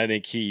 Do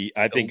you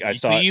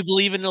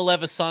believe in the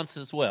Levisance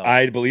as well?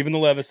 I believe in the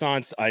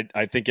Levisance.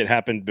 I think it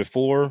happened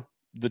before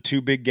the 2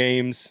 big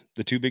games,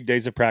 the 2 big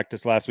days of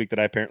practice last week that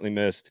I apparently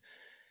missed.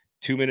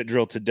 2-minute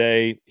drill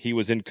today. He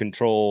was in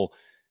control.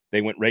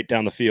 They went right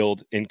down the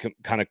field in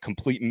kind of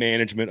complete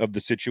management of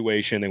the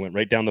situation. They went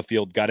right down the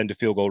field, got into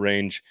field goal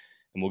range,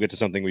 and we'll get to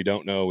something we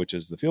don't know, which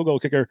is the field goal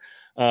kicker.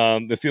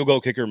 The field goal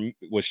kicker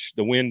was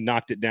the wind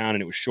knocked it down,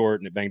 and it was short,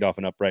 and it banged off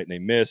an upright, and they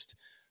missed.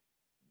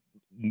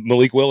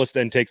 Malik Willis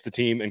then takes the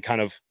team and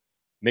kind of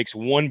makes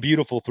one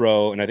beautiful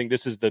throw, and I think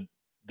this is the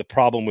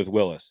problem with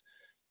Willis.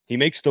 He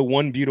makes the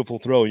one beautiful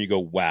throw, and you go,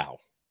 wow.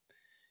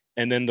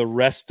 And then the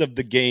rest of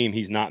the game,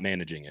 he's not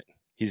managing it.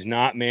 He's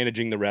not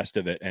managing the rest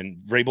of it. And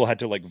Vrabel had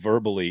to like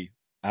verbally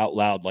out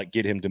loud, like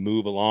get him to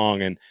move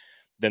along. And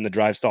then the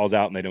drive stalls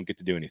out and they don't get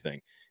to do anything.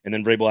 And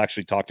then Vrabel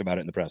actually talked about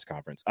it in the press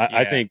conference.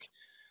 I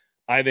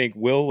think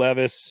Will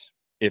Levis,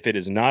 if it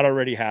has not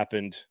already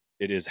happened,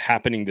 it is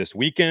happening this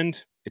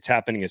weekend. It's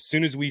happening as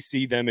soon as we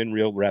see them in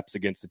real reps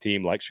against a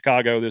team like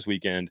Chicago this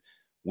weekend.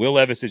 Will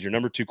Levis is your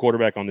number 2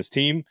 quarterback on this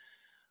team.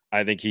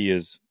 I think he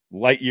is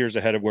light years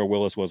ahead of where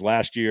Willis was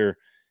last year.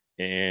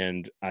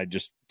 And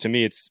to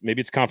me,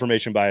 maybe it's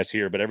confirmation bias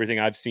here, but everything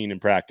I've seen in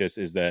practice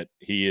is that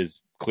he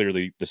is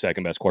clearly the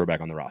second best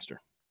quarterback on the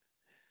roster.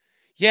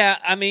 Yeah.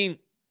 I mean,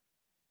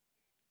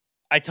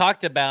 I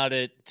talked about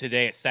it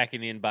today at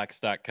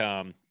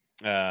stackingtheinbox.com,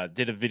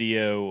 did a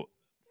video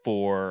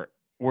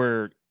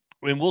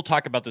and we'll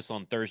talk about this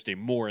on Thursday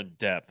more in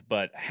depth,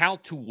 but how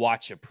to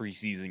watch a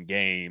preseason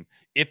game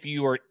if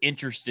you are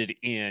interested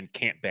in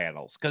camp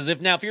battles. Because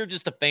if you're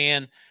just a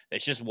fan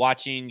that's just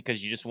watching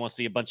because you just want to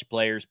see a bunch of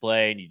players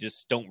play and you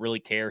just don't really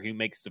care who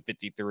makes the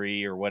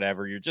 53 or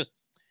whatever, you're just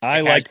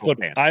I like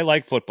football. I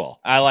like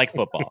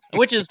football,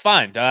 which is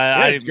fine.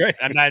 It's great.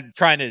 I'm not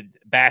trying to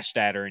bash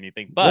that or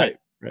anything, but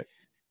right.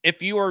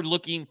 If you are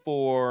looking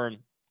for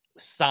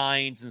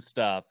signs and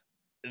stuff,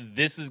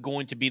 this is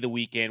going to be the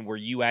weekend where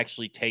you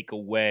actually get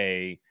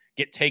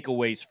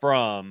takeaways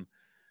from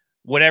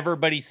what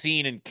everybody's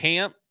seen in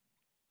camp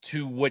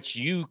to what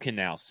you can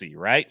now see,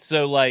 right?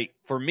 So, like,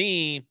 for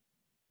me,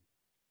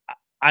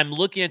 I'm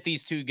looking at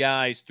these 2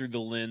 guys through the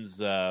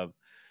lens of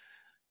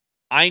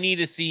I need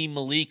to see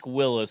Malik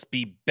Willis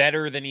be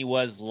better than he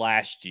was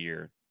last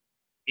year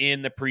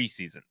in the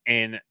preseason.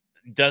 And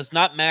does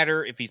not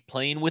matter if he's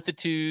playing with the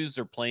 2s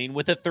or playing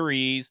with the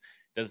 3s.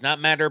 Does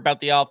not matter about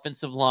the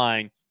offensive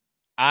line.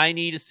 I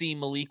need to see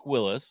Malik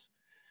Willis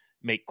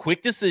make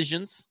quick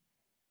decisions,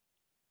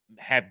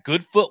 have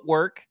good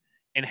footwork,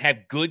 and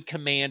have good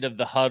command of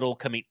the huddle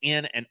coming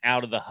in and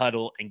out of the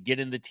huddle and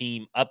getting the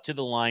team up to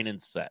the line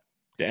and set.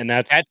 And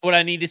that's what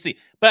I need to see.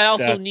 But I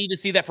also need to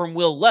see that from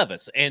Will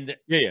Levis. And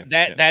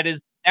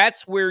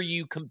that's where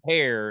you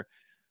compare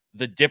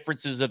the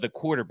differences of the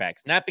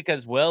quarterbacks. Not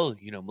because,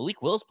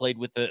 Malik Willis played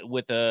with a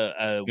worse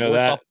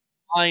offensive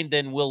line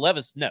than Will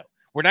Levis. No.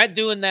 We're not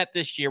doing that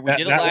this year. We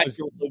did it last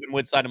year with Logan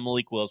Woodside and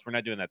Malik Willis. We're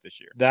not doing that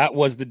this year. That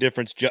was the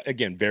difference.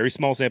 Again, very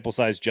small sample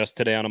size just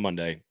today on a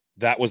Monday.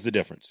 That was the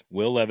difference.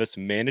 Will Levis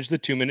managed the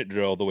 2-minute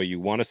drill the way you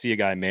want to see a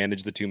guy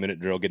manage the 2-minute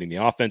drill, getting the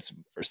offense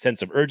or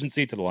sense of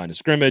urgency to the line of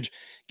scrimmage,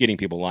 getting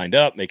people lined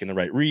up, making the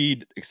right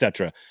read,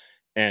 etc.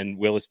 And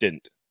Willis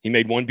didn't. He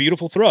made one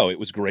beautiful throw. It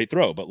was a great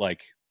throw, but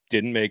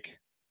didn't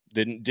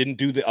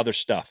do the other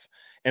stuff.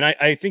 And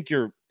I think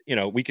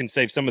we can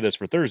save some of this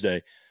for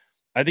Thursday.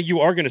 I think you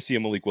are going to see a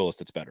Malik Willis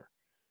that's better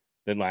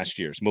than last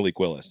year's Malik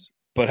Willis,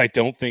 but I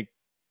don't think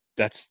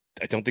that's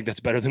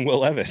better than Will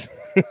Levis.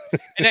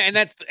 and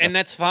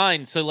that's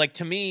fine. So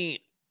to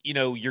me,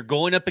 you're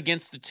going up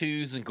against the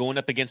 2s and going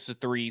up against the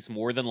 3s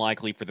more than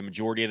likely for the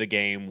majority of the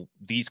game.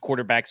 These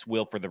quarterbacks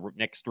will for the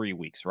next 3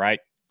 weeks, right?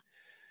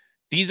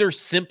 These are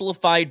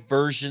simplified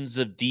versions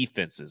of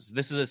defenses.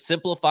 This is a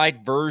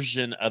simplified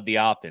version of the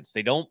offense.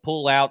 They don't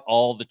pull out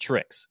all the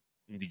tricks.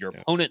 Your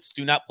opponents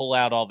do not pull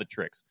out all the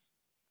tricks.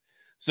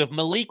 So if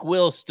Malik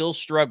Willis still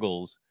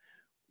struggles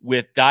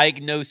with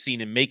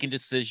diagnosing and making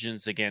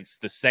decisions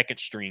against the second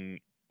stringers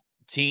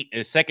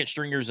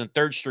and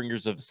third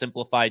stringers of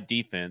simplified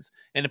defense,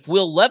 and if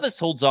Will Levis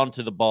holds on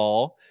to the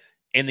ball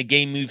and the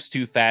game moves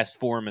too fast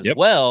for him as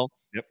well,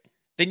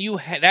 then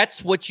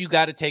that's what you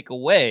got to take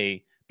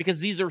away, because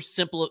these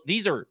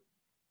are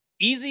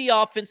easy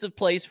offensive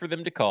plays for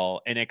them to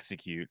call and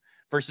execute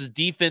versus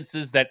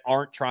defenses that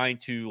aren't trying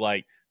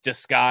to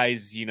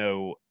disguise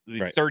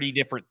 30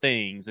 different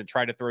things and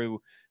try to throw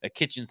a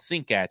kitchen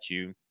sink at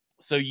you.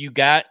 So you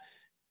got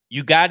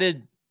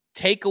to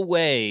take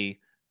away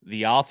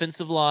the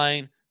offensive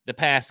line, the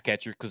pass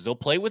catcher, because they'll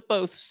play with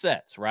both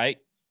sets, right?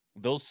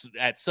 Those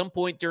at some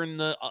point during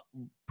the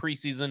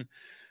preseason,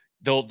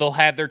 they'll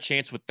have their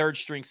chance with third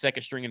string,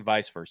 second string, and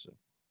vice versa.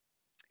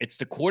 It's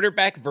the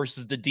quarterback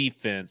versus the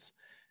defense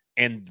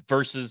and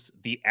versus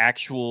the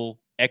actual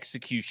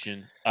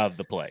execution of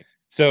the play.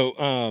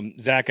 So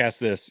Zach asked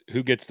this: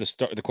 who gets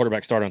the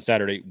quarterback start on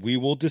Saturday? We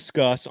will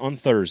discuss on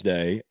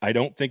Thursday. I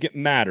don't think it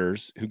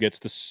matters who gets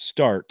the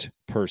start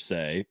per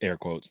se, air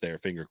quotes there,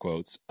 finger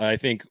quotes. I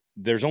think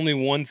there's only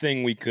one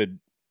thing we could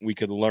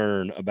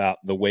learn about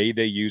the way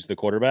they use the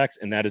quarterbacks,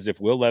 and that is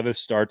if Will Levis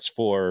starts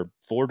for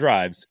 4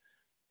 drives,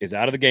 is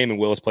out of the game, and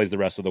Willis plays the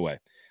rest of the way.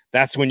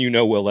 That's when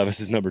Will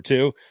Levis is number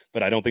 2,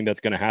 but I don't think that's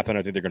going to happen.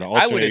 I think they're going to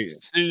alternate. I would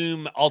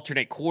assume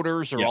alternate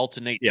quarters or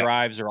alternate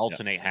drives or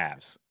alternate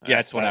halves.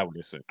 That's what I would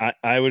assume.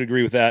 I would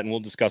agree with that, and we'll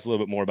discuss a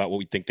little bit more about what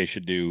we think they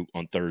should do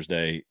on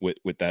Thursday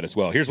with that as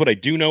well. Here's what I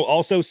do know.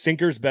 Also,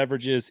 Sinkers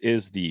Beverages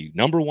is the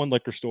number 1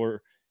 liquor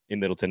store in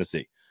Middle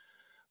Tennessee.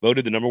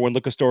 Voted the number 1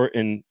 liquor store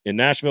in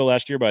Nashville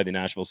last year by the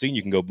Nashville Scene.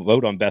 You can go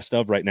vote on Best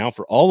of right now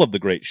for all of the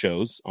great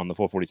shows on the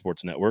 440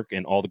 Sports Network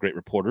and all the great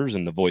reporters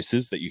and the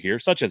voices that you hear,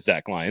 such as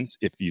Zach Lyons,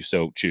 if you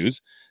so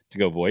choose to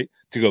go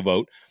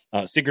vote.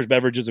 Sinkers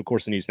Beverages, of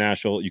course, in East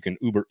Nashville. You can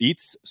Uber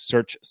Eats,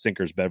 search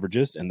Sinkers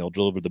Beverages, and they'll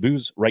deliver the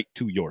booze right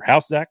to your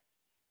house, Zach.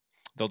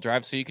 They'll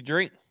drive so you can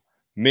drink.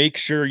 Make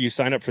sure you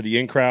sign up for the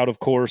in-crowd, of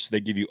course. They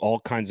give you all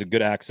kinds of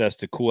good access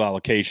to cool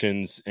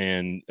allocations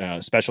and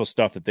special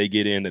stuff that they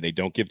get in that they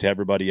don't give to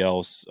everybody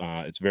else.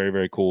 It's very,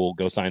 very cool.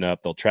 Go sign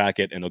up. They'll track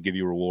it, and they'll give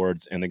you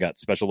rewards. And they got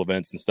special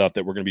events and stuff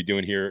that we're going to be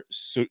doing here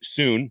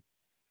soon.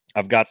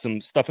 I've got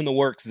some stuff in the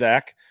works,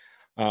 Zach.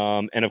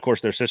 And, of course,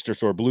 their sister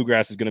store,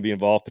 Bluegrass, is going to be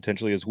involved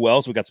potentially as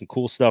well. So we got some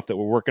cool stuff that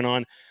we're working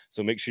on.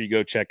 So make sure you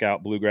go check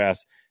out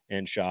Bluegrass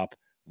and shop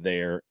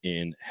there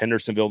in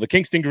Hendersonville. The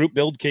Kingston Group,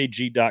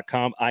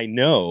 buildkg.com. I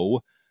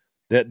know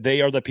that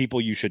they are the people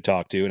you should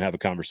talk to and have a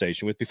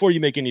conversation with before you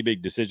make any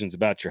big decisions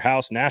about your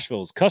house.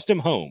 Nashville's custom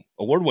home,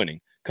 award-winning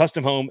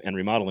custom home and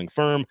remodeling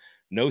firm,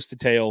 nose to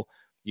tail.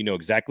 You know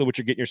exactly what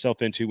you're getting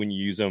yourself into when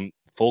you use them.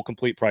 Full,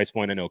 complete price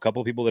point. I know a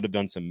couple of people that have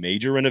done some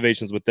major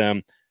renovations with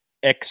them.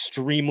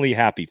 Extremely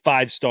happy.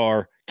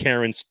 5-star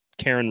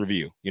Karen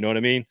review. You know what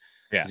I mean?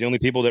 Yeah. The only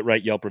people that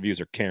write Yelp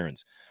reviews are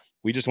Karens.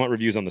 We just want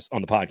reviews on the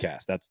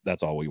podcast.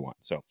 That's all we want.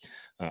 So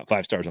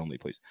 5 stars only,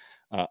 please.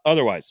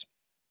 Otherwise,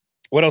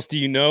 what else do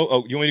you know?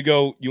 Oh, you want me to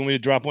go? You want me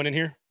to drop one in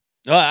here?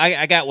 Oh,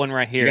 I got one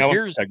right here.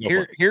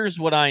 One? Here's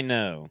what I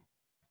know.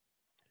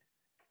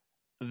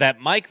 That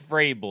Mike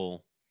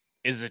Vrabel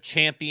is a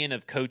champion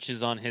of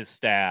coaches on his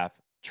staff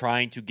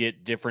trying to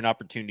get different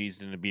opportunities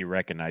and to be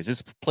recognized.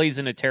 This plays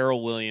into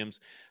Terrell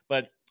Williams,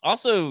 but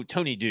also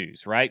Tony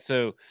Dews, right?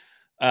 So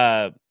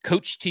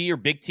Coach T, or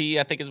Big T,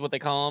 I think is what they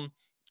call him,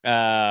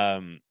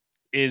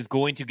 is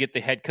going to get the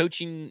head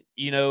coaching,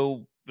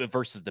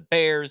 versus the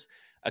Bears.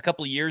 A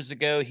couple of years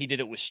ago, he did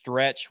it with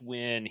Stretch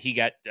when he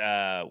got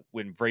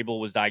when Vrabel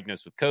was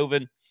diagnosed with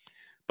COVID.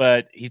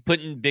 but he's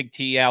putting Big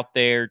T out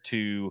there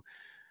to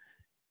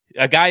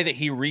a guy that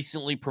he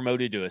recently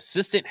promoted to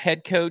assistant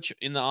head coach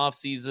in the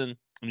offseason,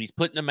 and he's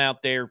putting him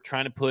out there,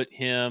 trying to put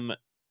him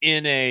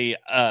in a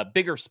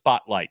bigger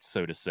spotlight,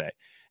 so to say.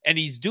 And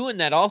he's doing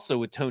that also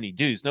with Tony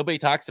Dews. Nobody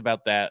talks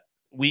about that.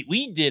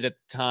 We did at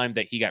the time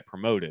that he got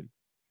promoted.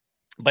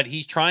 But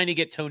he's trying to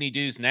get Tony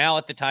Dews now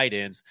at the tight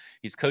ends.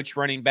 He's coached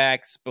running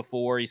backs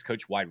before. He's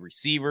coached wide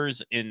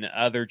receivers in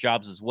other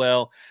jobs as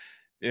well.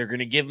 They're going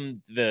to give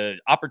him the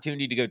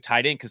opportunity to go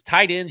tight end because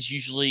tight ends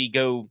usually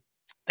go.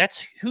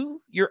 That's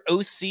who your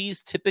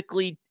OCs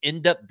typically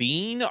end up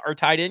being, are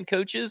tight end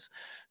coaches.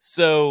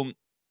 So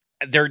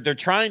they're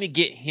trying to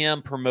get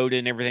him promoted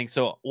and everything.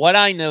 So what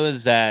I know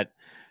is that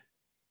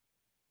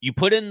you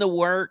put in the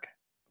work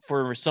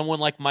for someone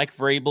like Mike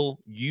Vrabel,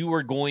 you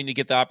are going to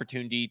get the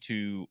opportunity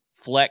to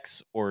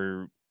flex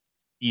or,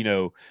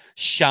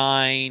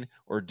 shine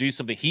or do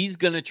something. He's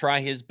going to try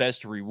his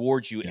best to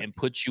reward you and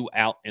put you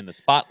out in the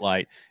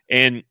spotlight.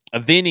 And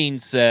Vinning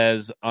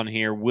says on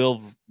here,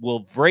 will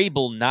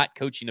Vrabel not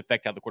coaching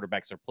affect how the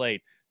quarterbacks are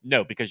played?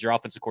 No, because your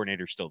offensive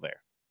coordinator is still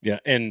there. Yeah.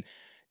 And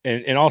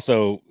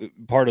also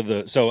part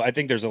of so I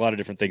think there's a lot of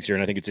different things here,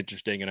 and I think it's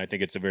interesting, and I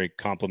think it's a very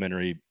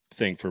complimentary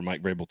thing for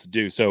Mike Vrabel to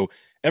do. So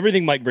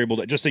everything Mike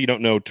Vrabel, just so you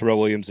don't know, Terrell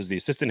Williams is the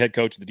assistant head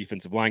coach, the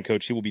defensive line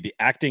coach. He will be the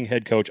acting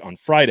head coach on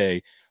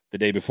Friday, the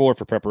day before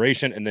for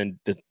preparation, and then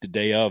the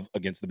day of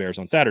against the Bears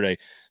on Saturday.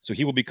 So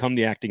he will become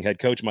the acting head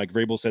coach. Mike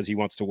Vrabel says he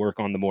wants to work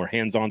on the more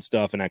hands-on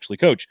stuff and actually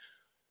coach.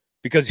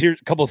 Because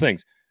here's a couple of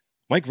things.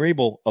 Mike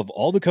Vrabel, of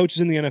all the coaches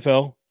in the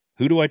NFL,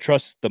 who do I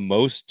trust the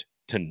most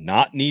to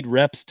not need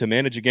reps to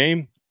manage a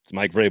game? It's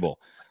Mike Vrabel.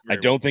 I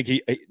don't think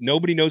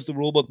nobody knows the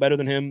rule book better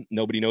than him.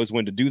 Nobody knows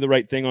when to do the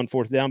right thing on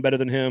fourth down better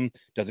than him.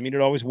 Doesn't mean it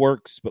always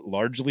works, but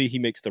largely he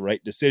makes the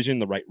right decision,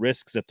 the right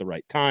risks at the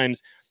right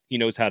times. He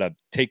knows how to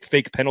take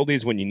fake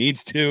penalties when he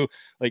needs to.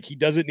 Like, he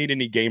doesn't need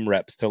any game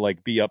reps to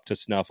be up to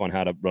snuff on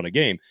how to run a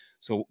game.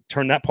 So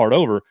turn that part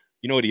over.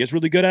 You know what he is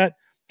really good at?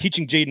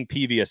 Teaching Jaden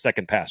Peavy a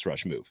second pass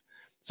rush move.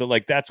 So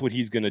that's what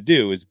he's going to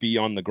do, is be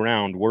on the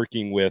ground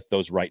working with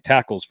those right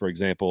tackles, for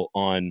example,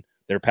 on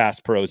their pass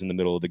pros in the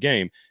middle of the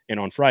game and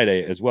on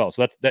Friday as well.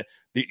 So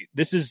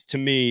this is, to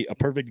me, a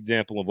perfect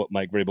example of what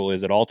Mike Vrabel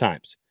is at all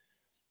times.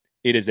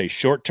 It is a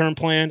short-term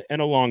plan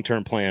and a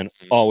long-term plan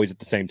always at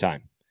the same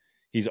time.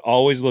 He's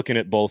always looking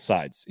at both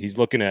sides. He's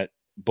looking at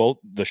both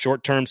the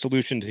short-term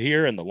solution to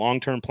here and the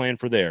long-term plan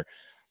for there.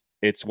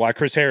 It's why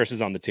Chris Harris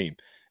is on the team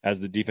as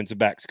the defensive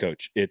backs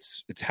coach.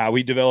 It's how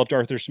he developed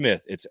Arthur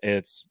Smith. It's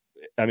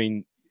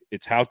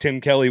how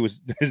Tim Kelly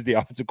is the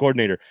offensive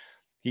coordinator.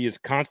 He is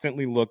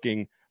constantly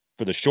looking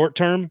for the short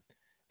term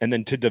and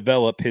then to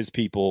develop his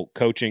people,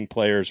 coaching,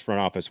 players,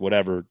 front office,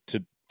 whatever,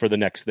 for the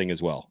next thing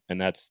as well.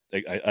 And I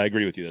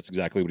agree with you. That's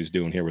exactly what he's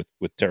doing here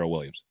with Terrell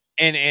Williams.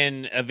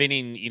 And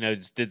Vinny,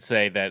 did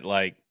say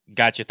that,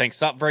 gotcha,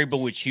 thanks. Not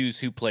Vrabel would choose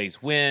who plays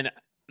when.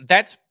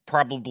 That's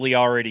probably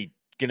already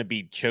going to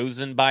be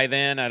chosen by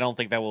then. I don't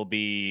think there will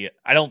be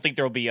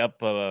up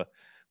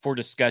for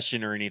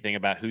discussion or anything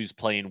about who's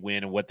playing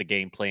when and what the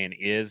game plan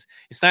is.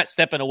 It's not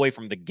stepping away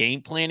from the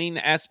game planning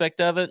aspect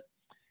of it.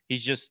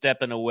 He's just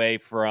stepping away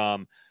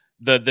from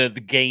the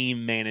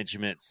game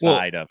management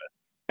side of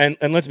it.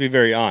 And let's be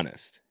very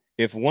honest.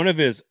 If one of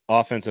his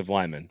offensive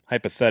linemen,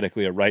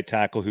 hypothetically a right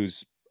tackle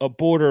who's a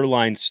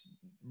borderline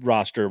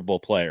rosterable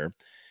player,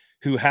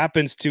 who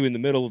happens to, in the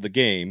middle of the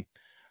game,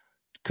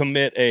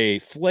 commit a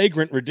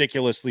flagrant,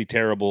 ridiculously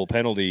terrible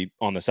penalty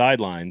on the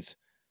sidelines,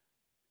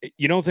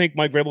 you don't think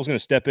Mike Vrabel's going to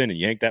step in and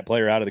yank that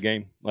player out of the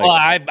game?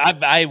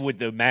 I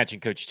would imagine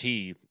Coach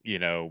T,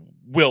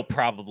 will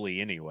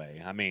probably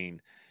anyway. I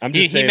mean,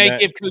 he may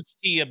give Coach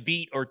T a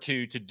beat or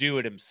two to do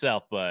it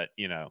himself, but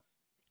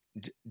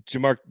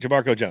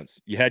Jamarco Jones,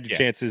 you had your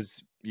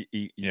chances.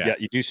 You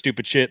do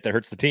stupid shit that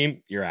hurts the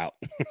team, you're out.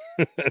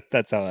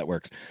 That's how that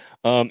works.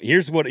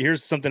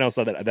 Here's something else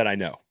that I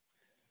know.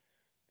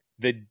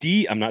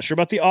 I'm not sure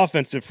about the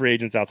offensive free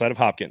agents outside of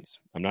Hopkins.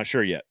 I'm not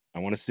sure yet. I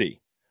want to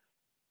see.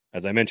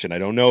 As I mentioned, I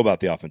don't know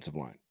about the offensive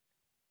line.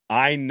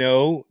 I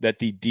know that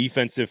the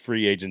defensive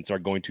free agents are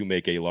going to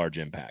make a large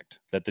impact,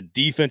 that the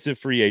defensive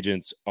free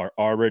agents are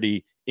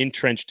already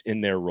entrenched in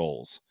their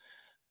roles.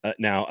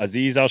 Now,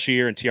 Azeez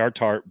Al-Shaair and T.R.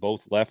 Tart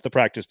both left the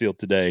practice field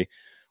today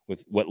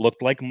with what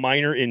looked like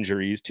minor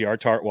injuries. T.R.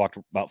 Tart walked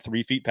about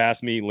 3 feet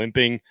past me,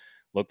 limping,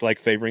 looked like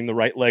favoring the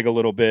right leg a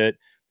little bit.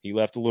 He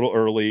left a little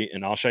early,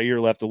 and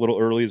Al-Shaair left a little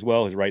early as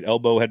well. His right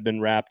elbow had been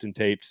wrapped and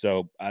taped,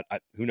 so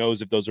who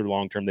knows if those are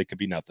long-term. They could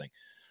be nothing.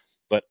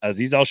 But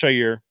Azeez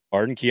Al-Shaair,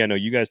 Arden Key, I know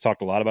you guys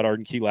talked a lot about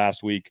Arden Key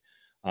last week,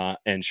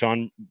 and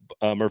Sean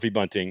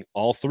Murphy-Bunting.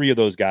 All three of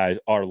those guys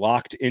are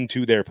locked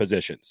into their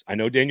positions. I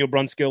know Daniel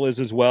Brunskill is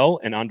as well,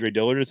 and Andre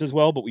Dillard is as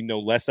well, but we know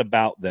less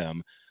about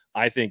them.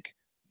 I think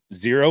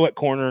 0 at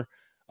corner,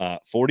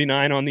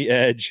 49 on the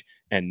edge,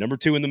 and number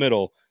 2 in the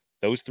middle.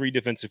 Those 3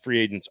 defensive free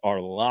agents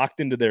are locked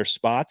into their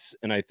spots,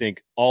 and I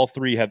think all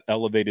 3 have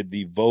elevated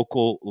the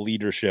vocal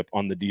leadership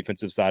on the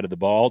defensive side of the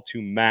ball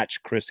to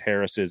match Chris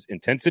Harris's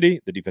intensity,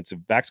 the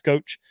defensive backs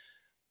coach.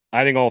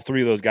 I think all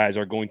three of those guys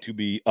are going to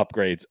be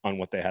upgrades on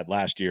what they had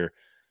last year,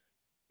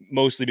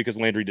 mostly because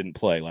Landry didn't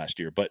play last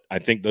year. But I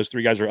think those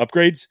three guys are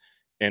upgrades,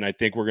 and I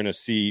think we're going to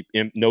see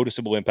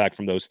noticeable impact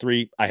from those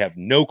three. I have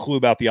no clue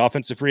about the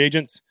offensive free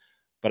agents,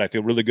 but I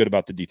feel really good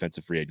about the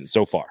defensive free agents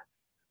so far.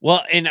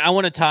 Well, and I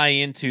want to tie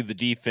into the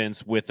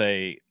defense with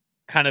a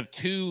kind of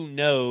two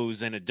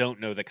knows and a don't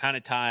know that kind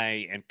of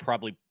tie and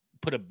probably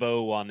put a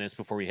bow on this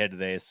before we head to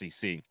the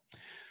SEC.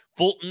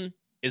 Fulton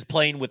is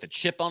playing with a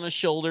chip on his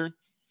shoulder,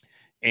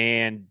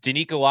 and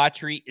Danico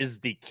Autry is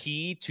the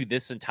key to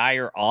this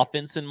entire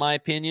offense, in my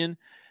opinion.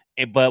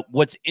 But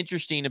what's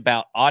interesting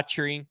about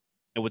Autry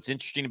and what's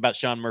interesting about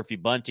Sean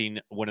Murphy-Bunting,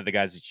 one of the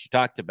guys that you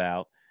talked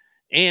about,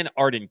 and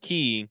Arden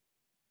Key,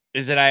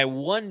 is that I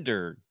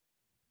wonder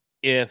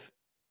if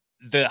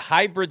the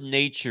hybrid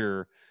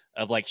nature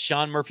of like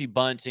Sean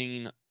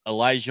Murphy-Bunting,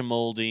 Elijah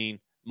Molden,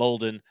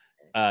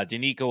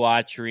 Danico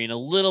Autry, and a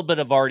little bit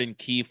of Arden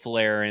Key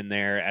flair in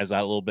there as a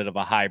little bit of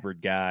a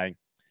hybrid guy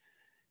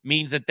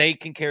means that they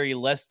can carry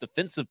less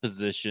defensive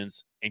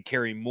positions and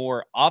carry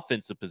more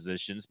offensive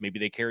positions. Maybe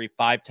they carry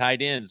 5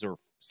 tight ends or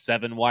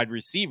 7 wide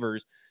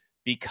receivers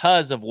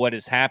because of what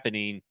is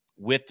happening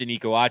with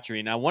Danico Autry.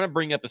 And I want to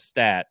bring up a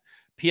stat.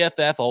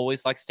 PFF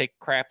always likes to take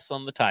craps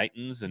on the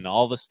Titans, and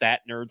all the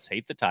stat nerds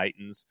hate the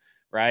Titans,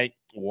 right?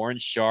 Warren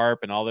Sharp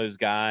and all those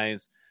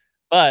guys.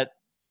 But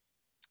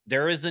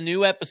there is a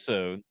new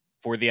episode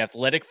for the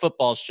Athletic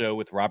Football Show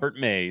with Robert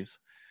Mays,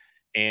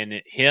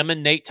 and him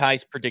and Nate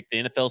Tice predict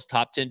the NFL's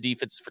top 10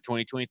 defense for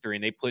 2023,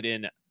 and they put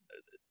in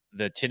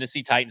the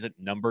Tennessee Titans at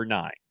number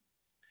 9.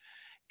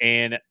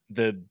 And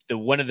the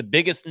one of the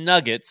biggest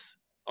nuggets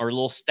or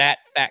little stat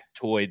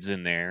factoids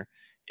in there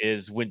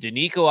is when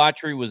Danico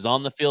Autry was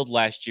on the field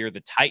last year,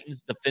 the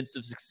Titans'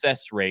 defensive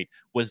success rate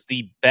was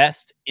the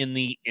best in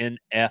the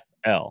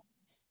NFL.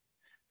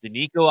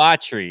 Danico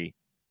Autry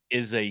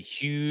is a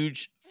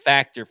huge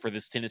factor for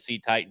this Tennessee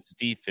Titans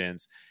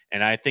defense,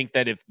 and I think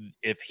that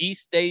if he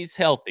stays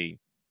healthy,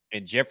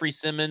 and Jeffrey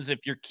Simmons,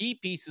 if your key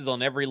pieces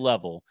on every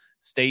level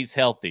stays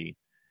healthy,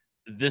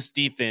 this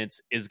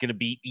defense is going to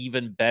be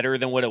even better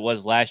than what it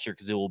was last year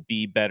because it will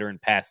be better in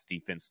pass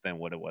defense than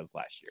what it was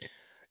last year.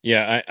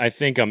 Yeah, I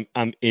think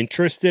I'm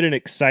interested and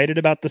excited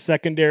about the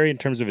secondary in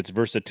terms of its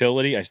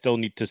versatility. I still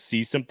need to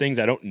see some things.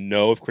 I don't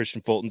know if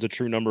Christian Fulton's a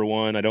true number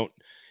one. I don't,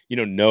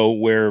 know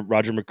where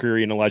Roger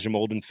McCreary and Elijah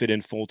Molden fit in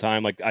full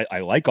time. Like I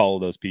like all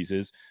of those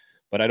pieces,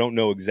 but I don't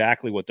know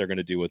exactly what they're going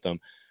to do with them.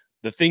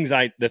 The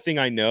thing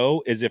I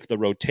know is if the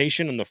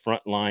rotation on the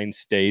front line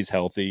stays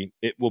healthy,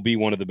 it will be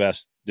one of the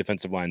best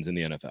defensive lines in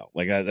the NFL.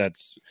 Like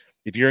that's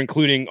if you're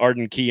including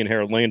Arden Key and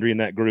Harold Landry in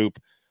that group,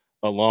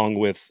 along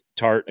with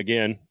Tart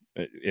again.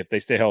 If they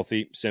stay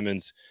healthy,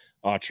 Simmons,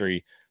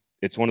 Autry,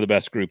 it's one of the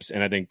best groups.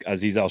 And I think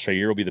Azeez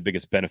Al-Shaair will be the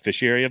biggest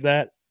beneficiary of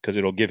that because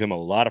it'll give him a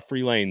lot of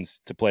free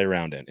lanes to play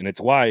around in. And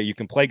it's why you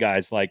can play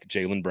guys like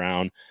Jaylen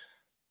Brown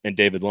and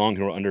David Long,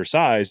 who are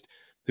undersized,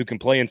 who can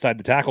play inside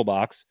the tackle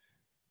box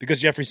because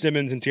Jeffrey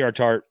Simmons and T.R.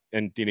 Tart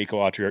and Danico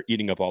Autry are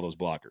eating up all those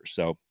blockers.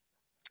 So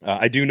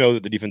I do know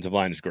that the defensive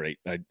line is great.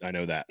 I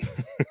know that.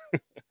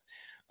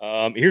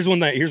 Here's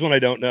one I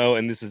don't know,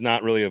 and this is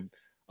not really a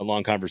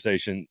long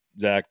conversation,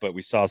 Zach, but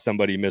we saw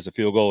somebody miss a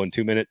field goal in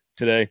 2 minutes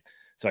today.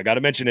 So I got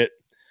to mention it.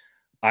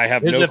 I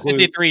have no clue.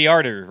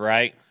 53-yarder,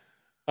 right?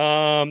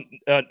 No,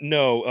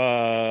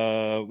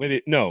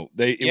 maybe no.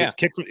 It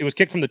was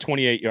kicked from the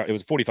 28-yard. It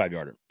was a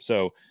 45-yarder.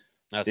 So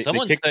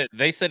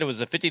they said it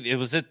was a 50. It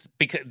was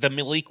because the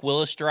Malik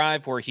Willis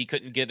drive where he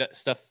couldn't get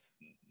stuff.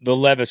 The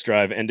Levis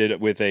drive ended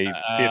with a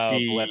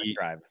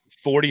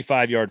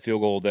 45-yard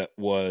field goal that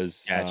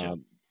was gotcha.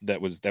 That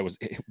was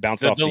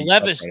bounced off the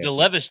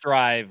Levis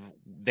drive.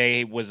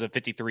 They was a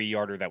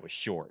 53-yarder that was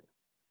short.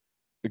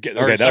 Okay,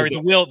 the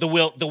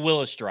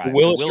Willis drive. The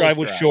Willis drive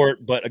was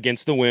short, but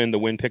against the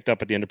wind picked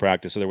up at the end of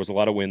practice, so there was a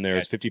lot of wind there.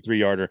 It's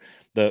 53-yarder.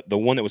 The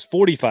one that was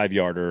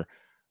 45-yarder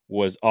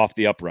was off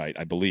the upright,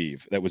 I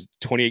believe. That was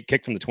 28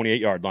 kicked from the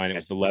 28-yard line. It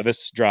was the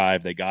Levis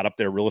drive. They got up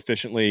there real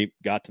efficiently,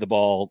 got to the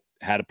ball,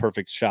 had a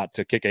perfect shot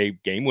to kick a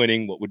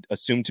game-winning, what would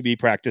assume to be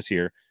practice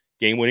here,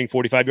 game-winning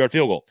 45-yard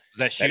field goal.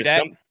 Was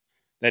that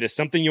that is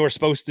something you're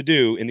supposed to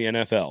do in the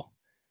NFL.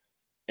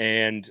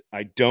 And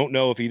I don't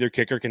know if either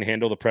kicker can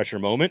handle the pressure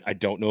moment. I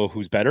don't know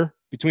who's better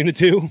between the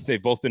two.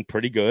 They've both been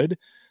pretty good,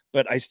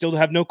 but I still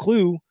have no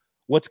clue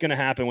what's going to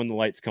happen when the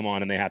lights come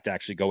on and they have to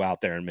actually go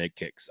out there and make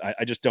kicks.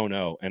 I just don't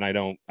know. And I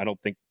don't know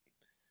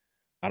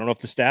if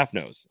the staff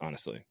knows,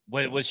 honestly.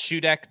 Was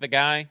Shudak the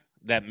guy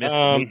that missed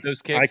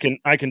those kicks?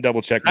 I can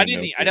double check.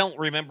 I don't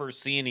remember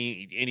seeing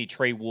any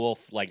Trey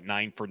Wolf like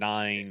 9 for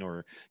 9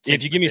 or.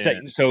 If you give me a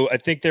second, so I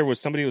think there was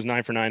somebody who was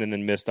 9 for 9 and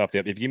then missed off the.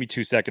 If you give me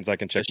 2 seconds, I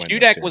can check.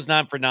 Shudak was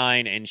 9 for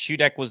 9, and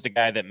Shudak was the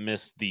guy that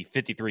missed the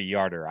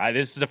 53-yarder.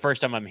 This is the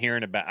first time I'm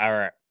hearing about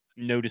or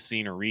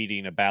noticing or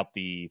reading about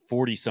the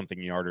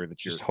 40-something yarder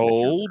that you're just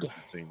hold.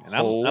 And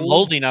I'm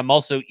holding. I'm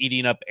also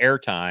eating up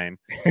airtime.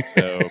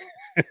 So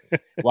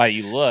while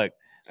you look.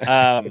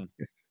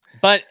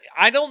 But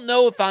I don't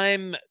know if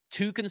I'm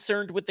too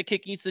concerned with the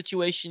kicking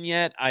situation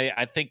yet.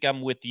 I think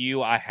I'm with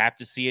you. I have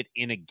to see it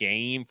in a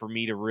game for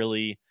me to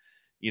really,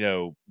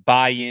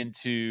 buy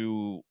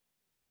into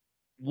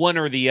one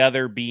or the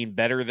other being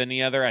better than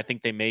the other. I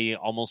think they may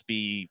almost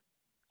be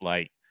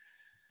like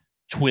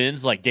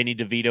twins, like Danny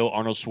DeVito,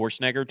 Arnold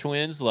Schwarzenegger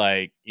twins,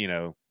 like,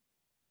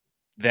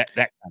 that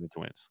kind of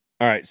twins.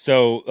 All right,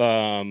 so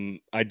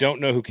I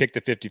don't know who kicked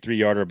the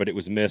 53-yarder, but it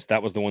was missed.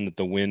 That was the one that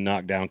the wind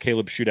knocked down.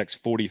 Caleb Shudek's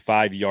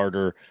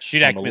 45-yarder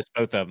Shudak missed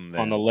both of them then.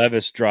 On the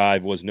Levis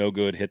drive was no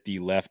good, hit the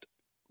left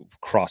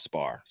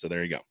crossbar. So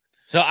there you go.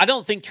 So I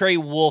don't think Trey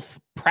Wolf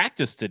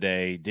practiced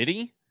today, did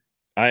he?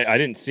 I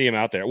didn't see him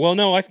out there. Well,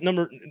 no, I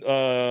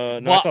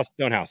saw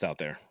Stonehouse out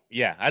there.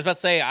 Yeah, I was about to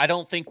say, I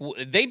don't think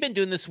they've been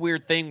doing this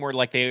weird thing where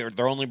like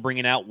they're only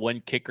bringing out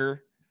one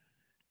kicker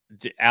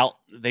out.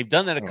 They've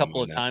done that a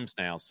couple of times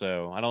now,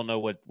 so I don't know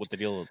what the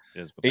deal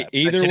is with that.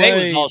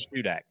 Today was all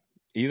Shudak.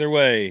 Either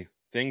way,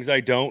 things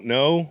I don't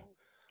know.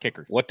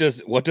 Kicker. What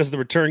does the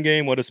return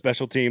game? What does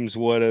special teams?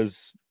 What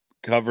does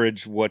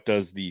coverage? What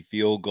does the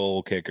field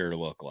goal kicker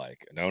look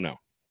like? Don't know.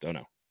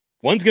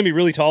 One's gonna be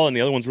really tall and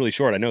the other one's really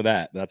short. I know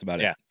that. That's about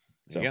it.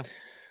 Yeah.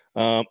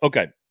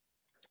 Okay.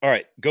 All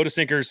right. Go to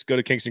Sinkers, go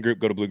to Kingston Group,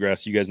 go to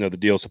Bluegrass. You guys know the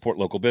deal. Support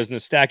local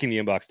business,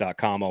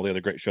 stackingtheinbox.com, all the other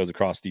great shows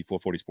across the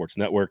 440 Sports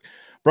Network,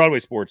 Broadway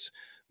Sports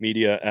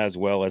Media, as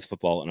well as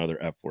football and other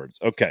F words.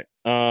 Okay.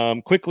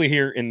 Quickly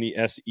here in the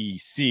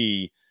SEC,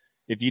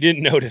 if you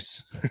didn't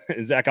notice,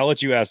 Zach, I'll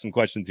let you ask some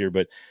questions here,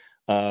 but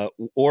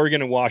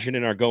Oregon and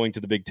Washington are going to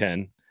the Big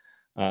Ten.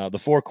 The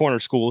four corner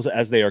schools,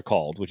 as they are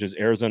called, which is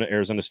Arizona,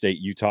 Arizona State,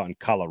 Utah, and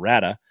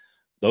Colorado,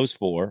 those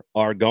four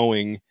are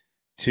going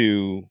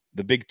to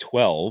the Big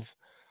 12.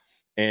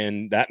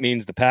 And that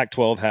means the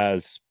Pac-12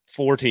 has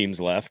 4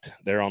 teams left.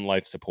 They're on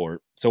life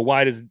support. So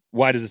why does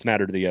this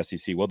matter to the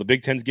SEC? Well, the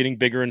Big Ten's getting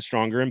bigger and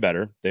stronger and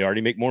better. They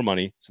already make more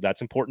money, so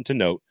that's important to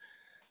note.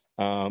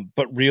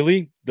 But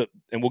really,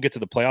 and we'll get to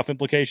the playoff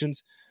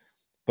implications.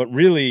 But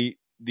really,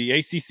 the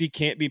ACC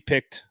can't be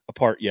picked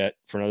apart yet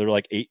for another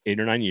like 8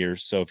 or 9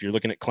 years. So if you're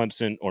looking at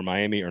Clemson or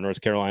Miami or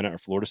North Carolina or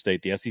Florida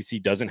State, the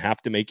SEC doesn't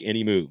have to make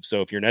any moves.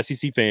 So if you're an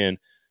SEC fan,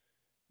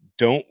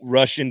 don't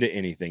rush into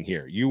anything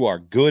here. You are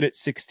good at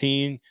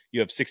 16. You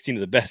have 16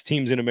 of the best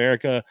teams in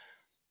America.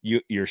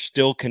 You're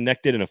still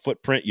connected in a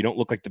footprint. You don't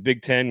look like the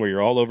Big Ten where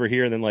you're all over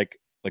here and then like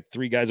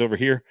 3 guys over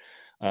here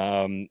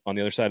on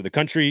the other side of the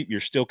country.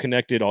 You're still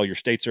connected. All your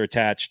states are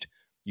attached.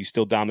 You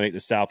still dominate the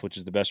South, which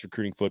is the best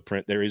recruiting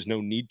footprint. There is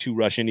no need to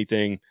rush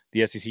anything.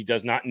 The SEC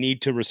does not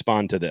need to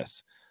respond to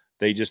this.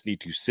 They just need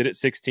to sit at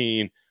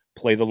 16,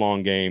 play the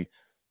long game,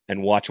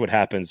 and watch what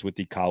happens with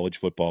the college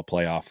football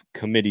playoff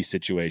committee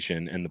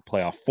situation and the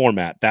playoff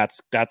format.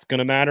 That's going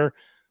to matter.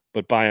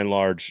 But by and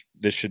large,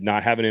 this should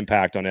not have an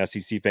impact on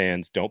SEC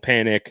fans. Don't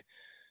panic.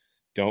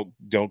 Don't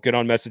get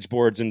on message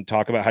boards and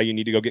talk about how you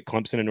need to go get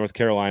Clemson in North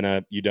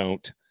Carolina. You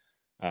don't.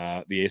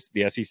 The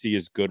SEC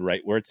is good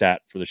right where it's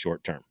at for the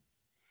short term.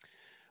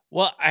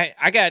 Well,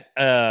 I got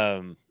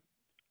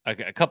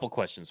a couple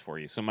questions for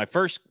you. So my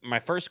first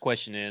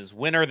question is,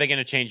 when are they going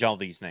to change all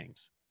these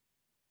names?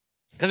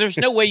 Because there's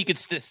no way you could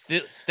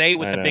stay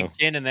with the Big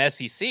Ten and the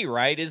SEC,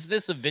 right? Is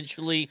this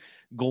eventually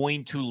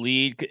going to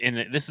lead?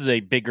 And this is a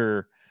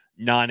bigger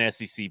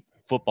non-SEC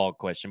football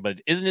question,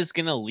 but isn't this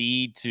going to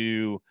lead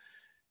to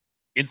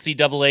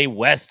NCAA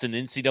West and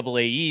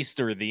NCAA East,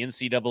 or the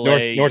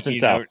NCAA North and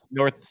South?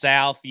 North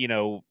South.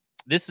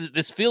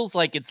 This feels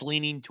like it's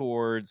leaning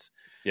towards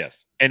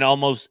an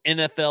almost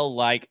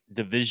NFL-like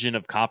division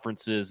of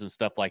conferences and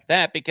stuff like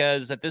that.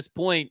 Because at this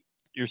point,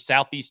 your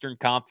Southeastern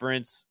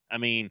Conference, I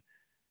mean,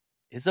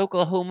 is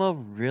Oklahoma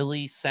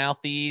really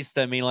Southeast?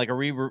 I mean,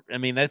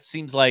 that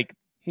seems like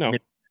no,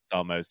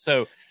 almost.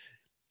 So,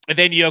 and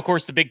then of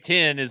course, the Big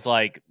Ten is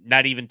like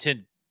not even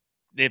 10.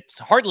 It's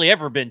hardly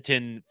ever been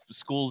 10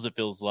 schools, it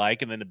feels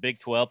like. And then the Big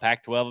 12,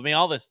 Pac-12. I mean,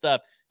 all this stuff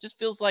just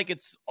feels like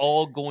it's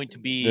all going to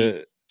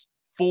be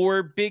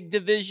 4 big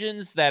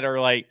divisions that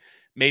are like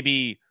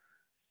maybe,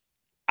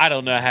 I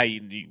don't know how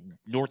you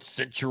North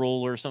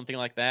Central or something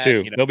like that.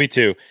 2. There'll be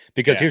 2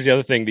 because here's the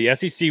other thing. The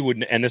SEC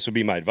would, and this would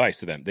be my advice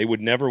to them, they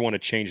would never want to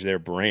change their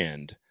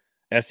brand.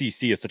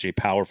 SEC is such a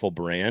powerful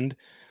brand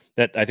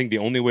that I think the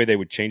only way they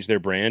would change their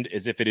brand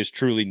is if it is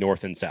truly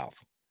North and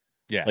South.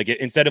 Yeah. Like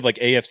instead of like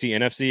AFC,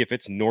 NFC, if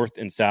it's North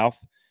and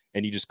South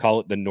and you just call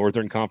it the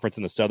Northern Conference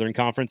and the Southern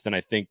Conference, then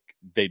I think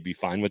they'd be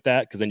fine with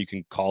that, because then you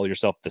can call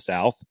yourself the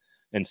South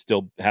and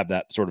still have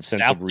that sort of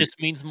sense South of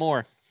just means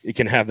more. It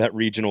can have that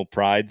regional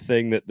pride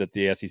thing that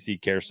the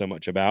SEC cares so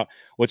much about.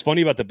 What's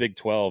funny about the Big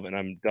 12, and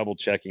I'm double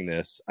checking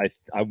this,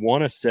 I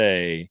want to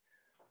say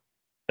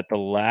that the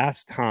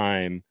last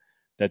time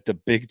that the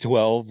Big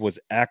 12 was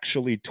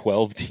actually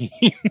 12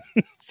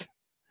 teams.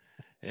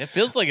 It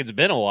feels like it's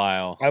been a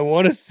while. I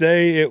want to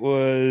say it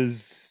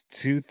was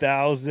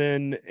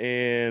 2000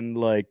 and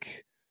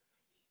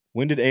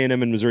when did A&M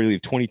and Missouri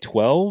leave?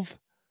 2012?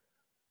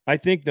 I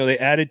think, no, they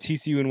added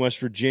TCU in West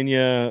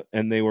Virginia,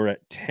 and they were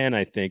at 10,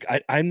 I think.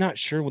 I'm not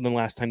sure when the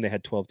last time they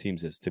had 12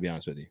 teams is, to be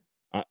honest with you.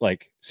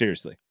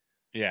 Seriously.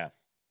 Yeah.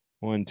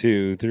 1,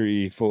 2,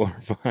 3,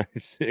 4, 5,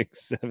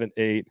 6, 7,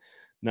 8,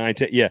 9,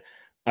 10. Yeah,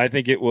 I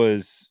think it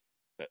was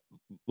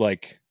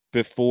like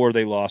before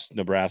they lost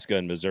Nebraska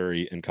and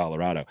Missouri and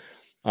Colorado.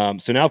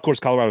 So now, of course,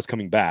 Colorado's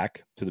coming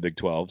back to the Big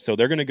 12. So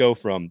they're going to go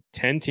from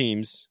 10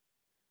 teams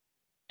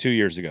 2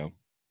 years ago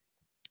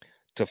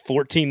to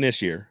 14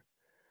 this year.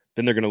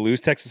 Then they're going to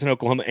lose Texas and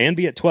Oklahoma and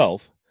be at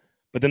 12.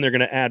 But then they're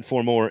going to add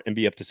 4 more and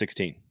be up to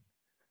 16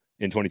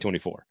 in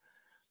 2024.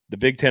 The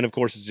Big 10, of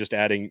course, is just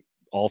adding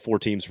all 4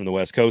 teams from the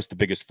West Coast, the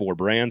biggest 4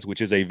 brands,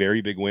 which is a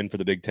very big win for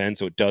the Big 10.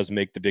 So it does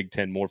make the Big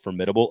 10 more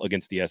formidable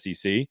against the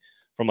SEC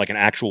from like an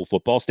actual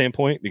football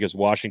standpoint, because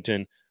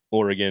Washington,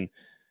 Oregon,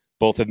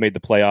 both have made the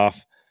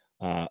playoff.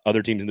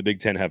 Other teams in the Big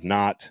 10 have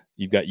not.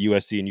 You've got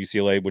USC and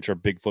UCLA, which are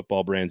big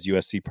football brands,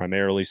 USC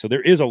primarily. So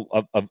there is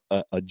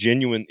a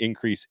genuine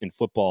increase in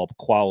football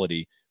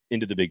quality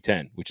into the Big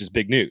 10, which is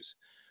big news.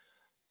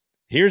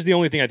 Here's the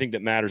only thing I think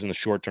that matters in the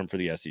short term for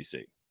the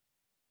SEC.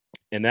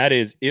 And that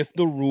is, if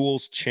the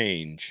rules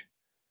change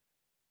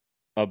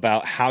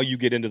about how you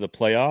get into the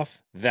playoff,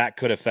 that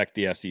could affect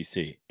the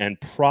SEC, and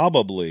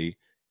probably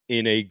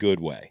in a good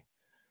way.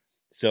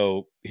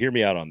 So hear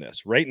me out on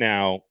this. Right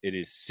now, it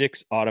is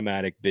 6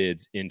 automatic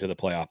bids into the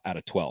playoff out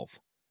of 12,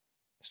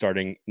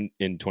 starting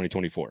in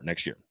 2024,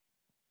 next year.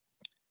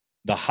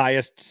 The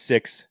highest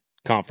 6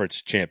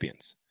 conference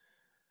champions.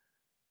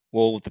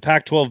 Well, with the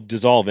Pac-12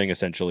 dissolving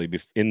essentially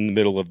in the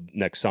middle of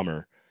next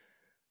summer,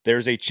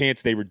 there's a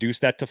chance they reduce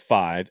that to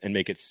 5 and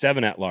make it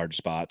 7 at-large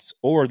spots,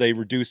 or they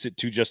reduce it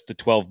to just the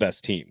 12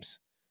 best teams.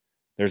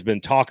 There's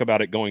been talk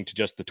about it going to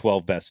just the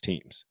 12 best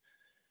teams.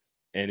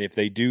 And if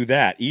they do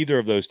that, either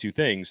of those 2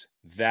 things,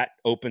 that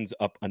opens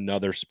up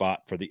another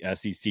spot for the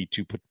SEC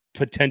to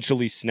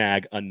potentially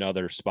snag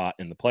another spot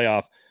in the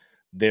playoff.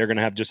 They're going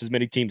to have just as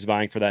many teams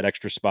vying for that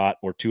extra spot,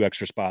 or 2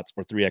 extra spots,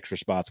 or 3 extra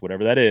spots,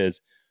 whatever that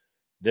is.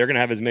 They're going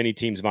to have as many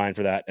teams vying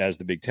for that as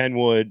the Big 10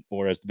 would,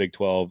 or as the Big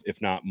 12,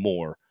 if not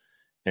more.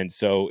 And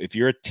so if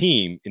you're a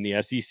team in the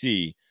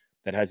SEC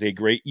that has a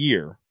great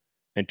year,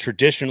 and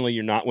traditionally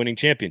you're not winning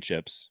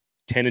championships,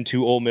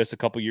 10-2 Ole Miss a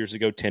couple years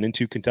ago,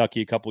 10-2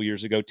 Kentucky a couple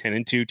years ago,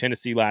 10-2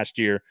 Tennessee last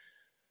year,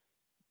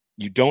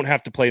 you don't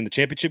have to play in the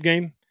championship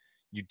game.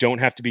 You don't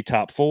have to be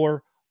top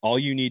 4. All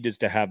you need is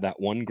to have that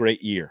one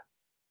great year.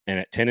 And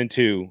at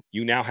 10-2,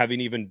 you now have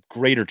an even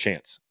greater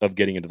chance of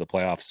getting into the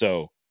playoffs.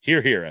 So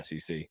here,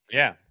 SEC.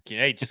 Yeah.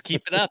 Hey, just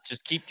keep it up.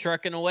 Just keep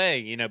trucking away.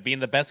 You know, being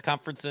the best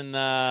conference in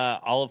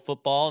all of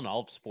football and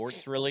all of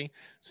sports, really.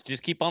 So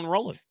just keep on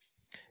rolling.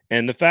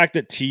 And the fact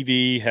that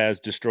TV has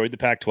destroyed the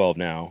Pac-12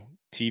 now,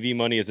 TV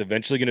money is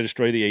eventually going to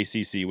destroy the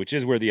ACC, which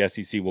is where the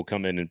SEC will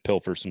come in and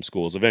pilfer some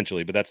schools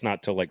eventually, but that's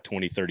not till like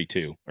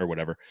 2032 or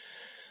whatever.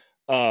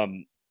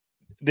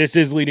 This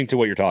is leading to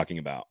what you're talking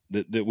about,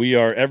 that we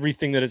are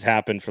everything that has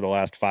happened for the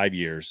last 5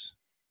 years,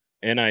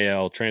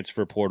 NIL,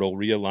 transfer portal,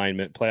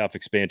 realignment, playoff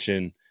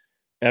expansion,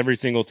 every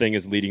single thing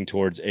is leading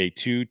towards a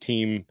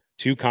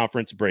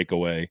 2-conference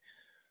breakaway,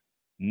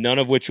 none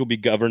of which will be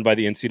governed by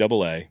the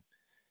NCAA,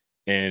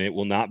 and it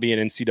will not be an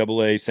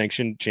NCAA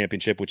sanctioned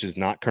championship, which is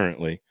not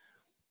currently.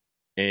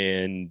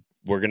 And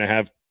we're going to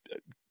have a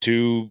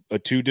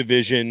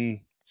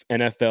 2-division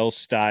NFL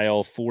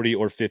style 40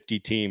 or 50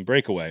 team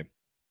breakaway.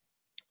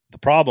 The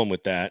problem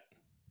with that,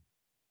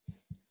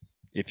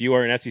 if you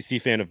are an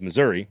SEC fan of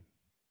Missouri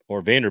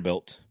or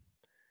Vanderbilt,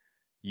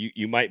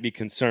 you might be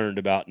concerned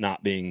about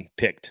not being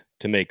picked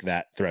to make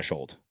that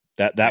threshold.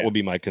 That would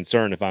be my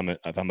concern if I'm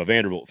a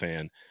Vanderbilt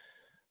fan,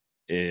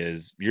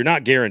 is you're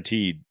not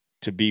guaranteed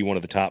to be one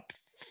of the top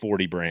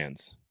 40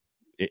 brands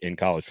in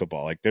college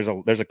football. Like there's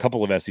a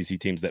couple of SEC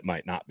teams that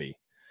might not be.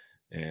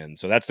 And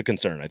so that's the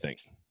concern, I think.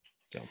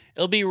 So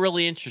it'll be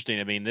really interesting.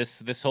 I mean,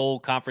 this whole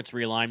conference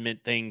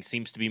realignment thing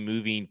seems to be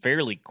moving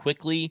fairly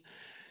quickly.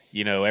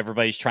 You know,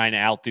 everybody's trying to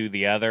outdo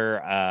the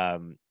other.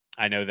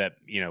 I know that,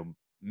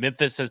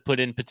 Memphis has put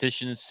in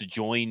petitions to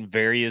join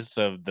various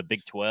of the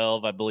Big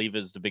 12, I believe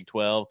is the Big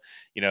 12.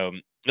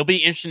 It'll be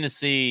interesting to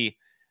see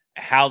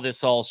how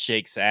this all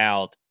shakes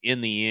out in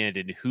the end,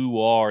 and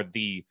who are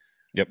the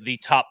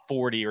top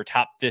 40 or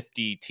top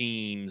 50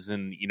 teams,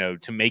 and,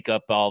 to make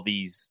up all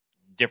these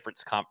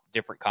different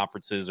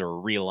conferences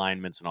or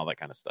realignments and all that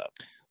kind of stuff.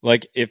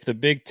 Like if the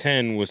Big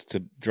 10 was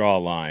to draw a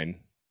line,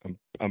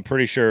 I'm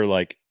pretty sure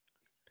like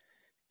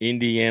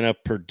Indiana,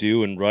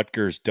 Purdue, and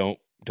Rutgers don't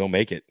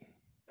make it.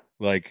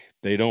 Like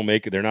they don't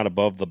make it. They're not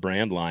above the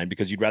brand line,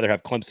 because you'd rather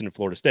have Clemson and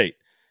Florida State,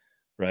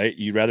 right?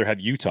 You'd rather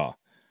have Utah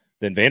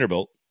than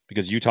Vanderbilt,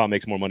 because Utah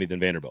makes more money than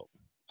Vanderbilt,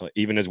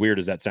 even as weird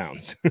as that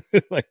sounds.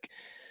 Like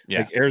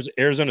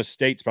Arizona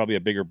State's probably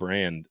a bigger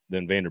brand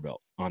than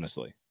Vanderbilt,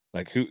 honestly.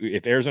 Like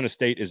if Arizona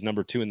State is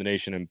number 2 in the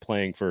nation and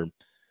playing for,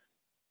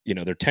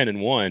 they're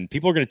 10-1,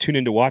 people are going to tune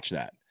in to watch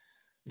that.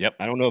 Yep.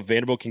 I don't know if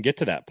Vanderbilt can get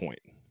to that point.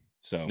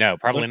 So no,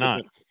 probably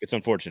not. It's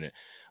unfortunate.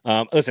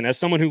 Listen, as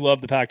someone who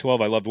loved the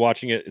Pac-12, I loved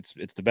watching it.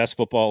 It's the best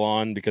football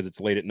on, because it's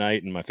late at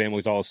night and my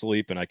family's all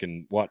asleep and I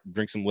can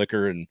drink some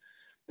liquor, and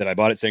that I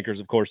bought at Sinkers,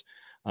 of course,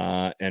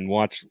 and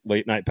watch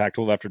late night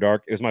Pac-12 after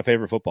dark. It was my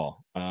favorite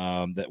football.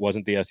 That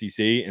wasn't the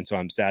SEC, and so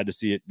I'm sad to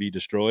see it be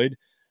destroyed.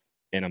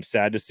 And I'm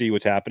sad to see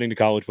what's happening to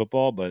college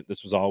football, but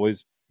this was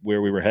always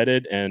where we were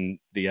headed. And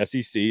the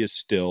SEC is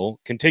still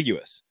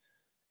contiguous.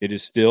 It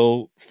is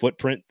still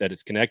footprint that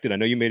is connected. I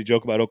know you made a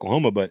joke about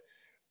Oklahoma, but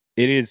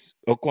it is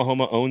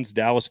Oklahoma owns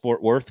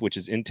Dallas-Fort Worth, which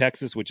is in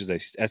Texas, which is a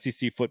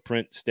SEC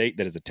footprint state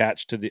that is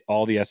attached to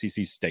all the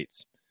SEC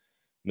states,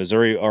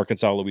 Missouri,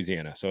 Arkansas,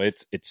 Louisiana. So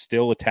it's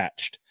still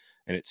attached,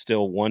 and it's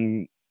still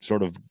one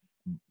sort of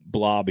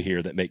blob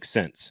here that makes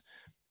sense.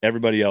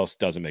 Everybody else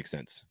doesn't make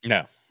sense.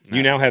 No.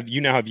 You now have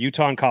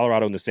Utah and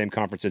Colorado in the same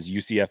conference as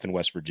UCF and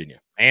West Virginia.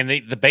 And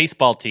the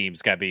baseball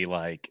teams got to be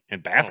like,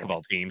 and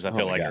basketball teams, I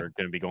feel like are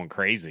going to be going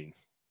crazy.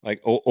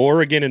 Like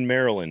Oregon and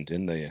Maryland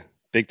in the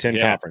Big Ten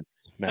conference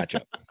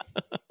matchup.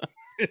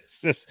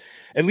 It's just,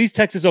 at least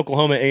Texas,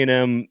 Oklahoma,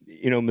 A&M,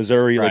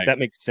 Missouri, like that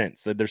makes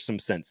sense. There's some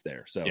sense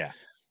there. So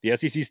the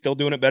SEC is still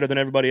doing it better than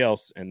everybody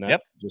else. And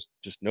that just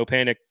no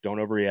panic. Don't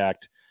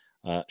overreact.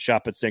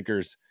 Shop at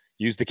Sinkers.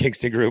 Use the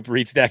Kingston Group.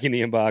 Read Stacking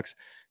the Inbox.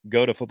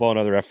 Go to Football and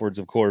Other F Words,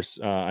 of course.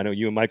 I know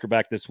you and Mike are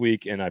back this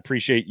week, and I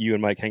appreciate you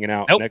and Mike hanging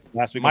out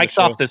last week. Mike's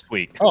off this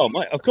week. Oh,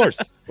 Mike, of course.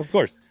 Of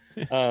course.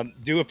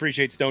 Do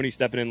appreciate Stoney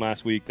stepping in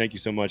last week. Thank you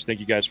so much. Thank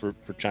you guys for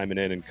chiming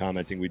in and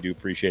commenting. We do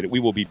appreciate it. We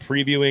will be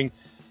previewing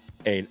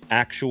an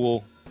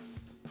actual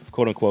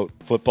quote-unquote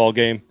football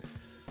game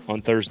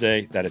on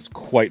Thursday. That is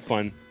quite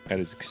fun. That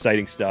is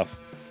exciting stuff.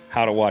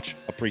 How to watch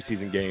a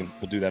preseason game.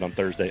 We'll do that on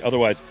Thursday.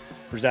 Otherwise,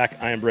 for Zach,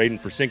 I am Braden.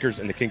 For Sinkers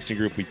and the Kingston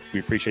Group, we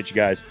appreciate you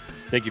guys.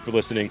 Thank you for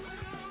listening.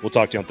 We'll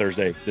talk to you on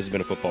Thursday. This has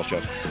been a football show.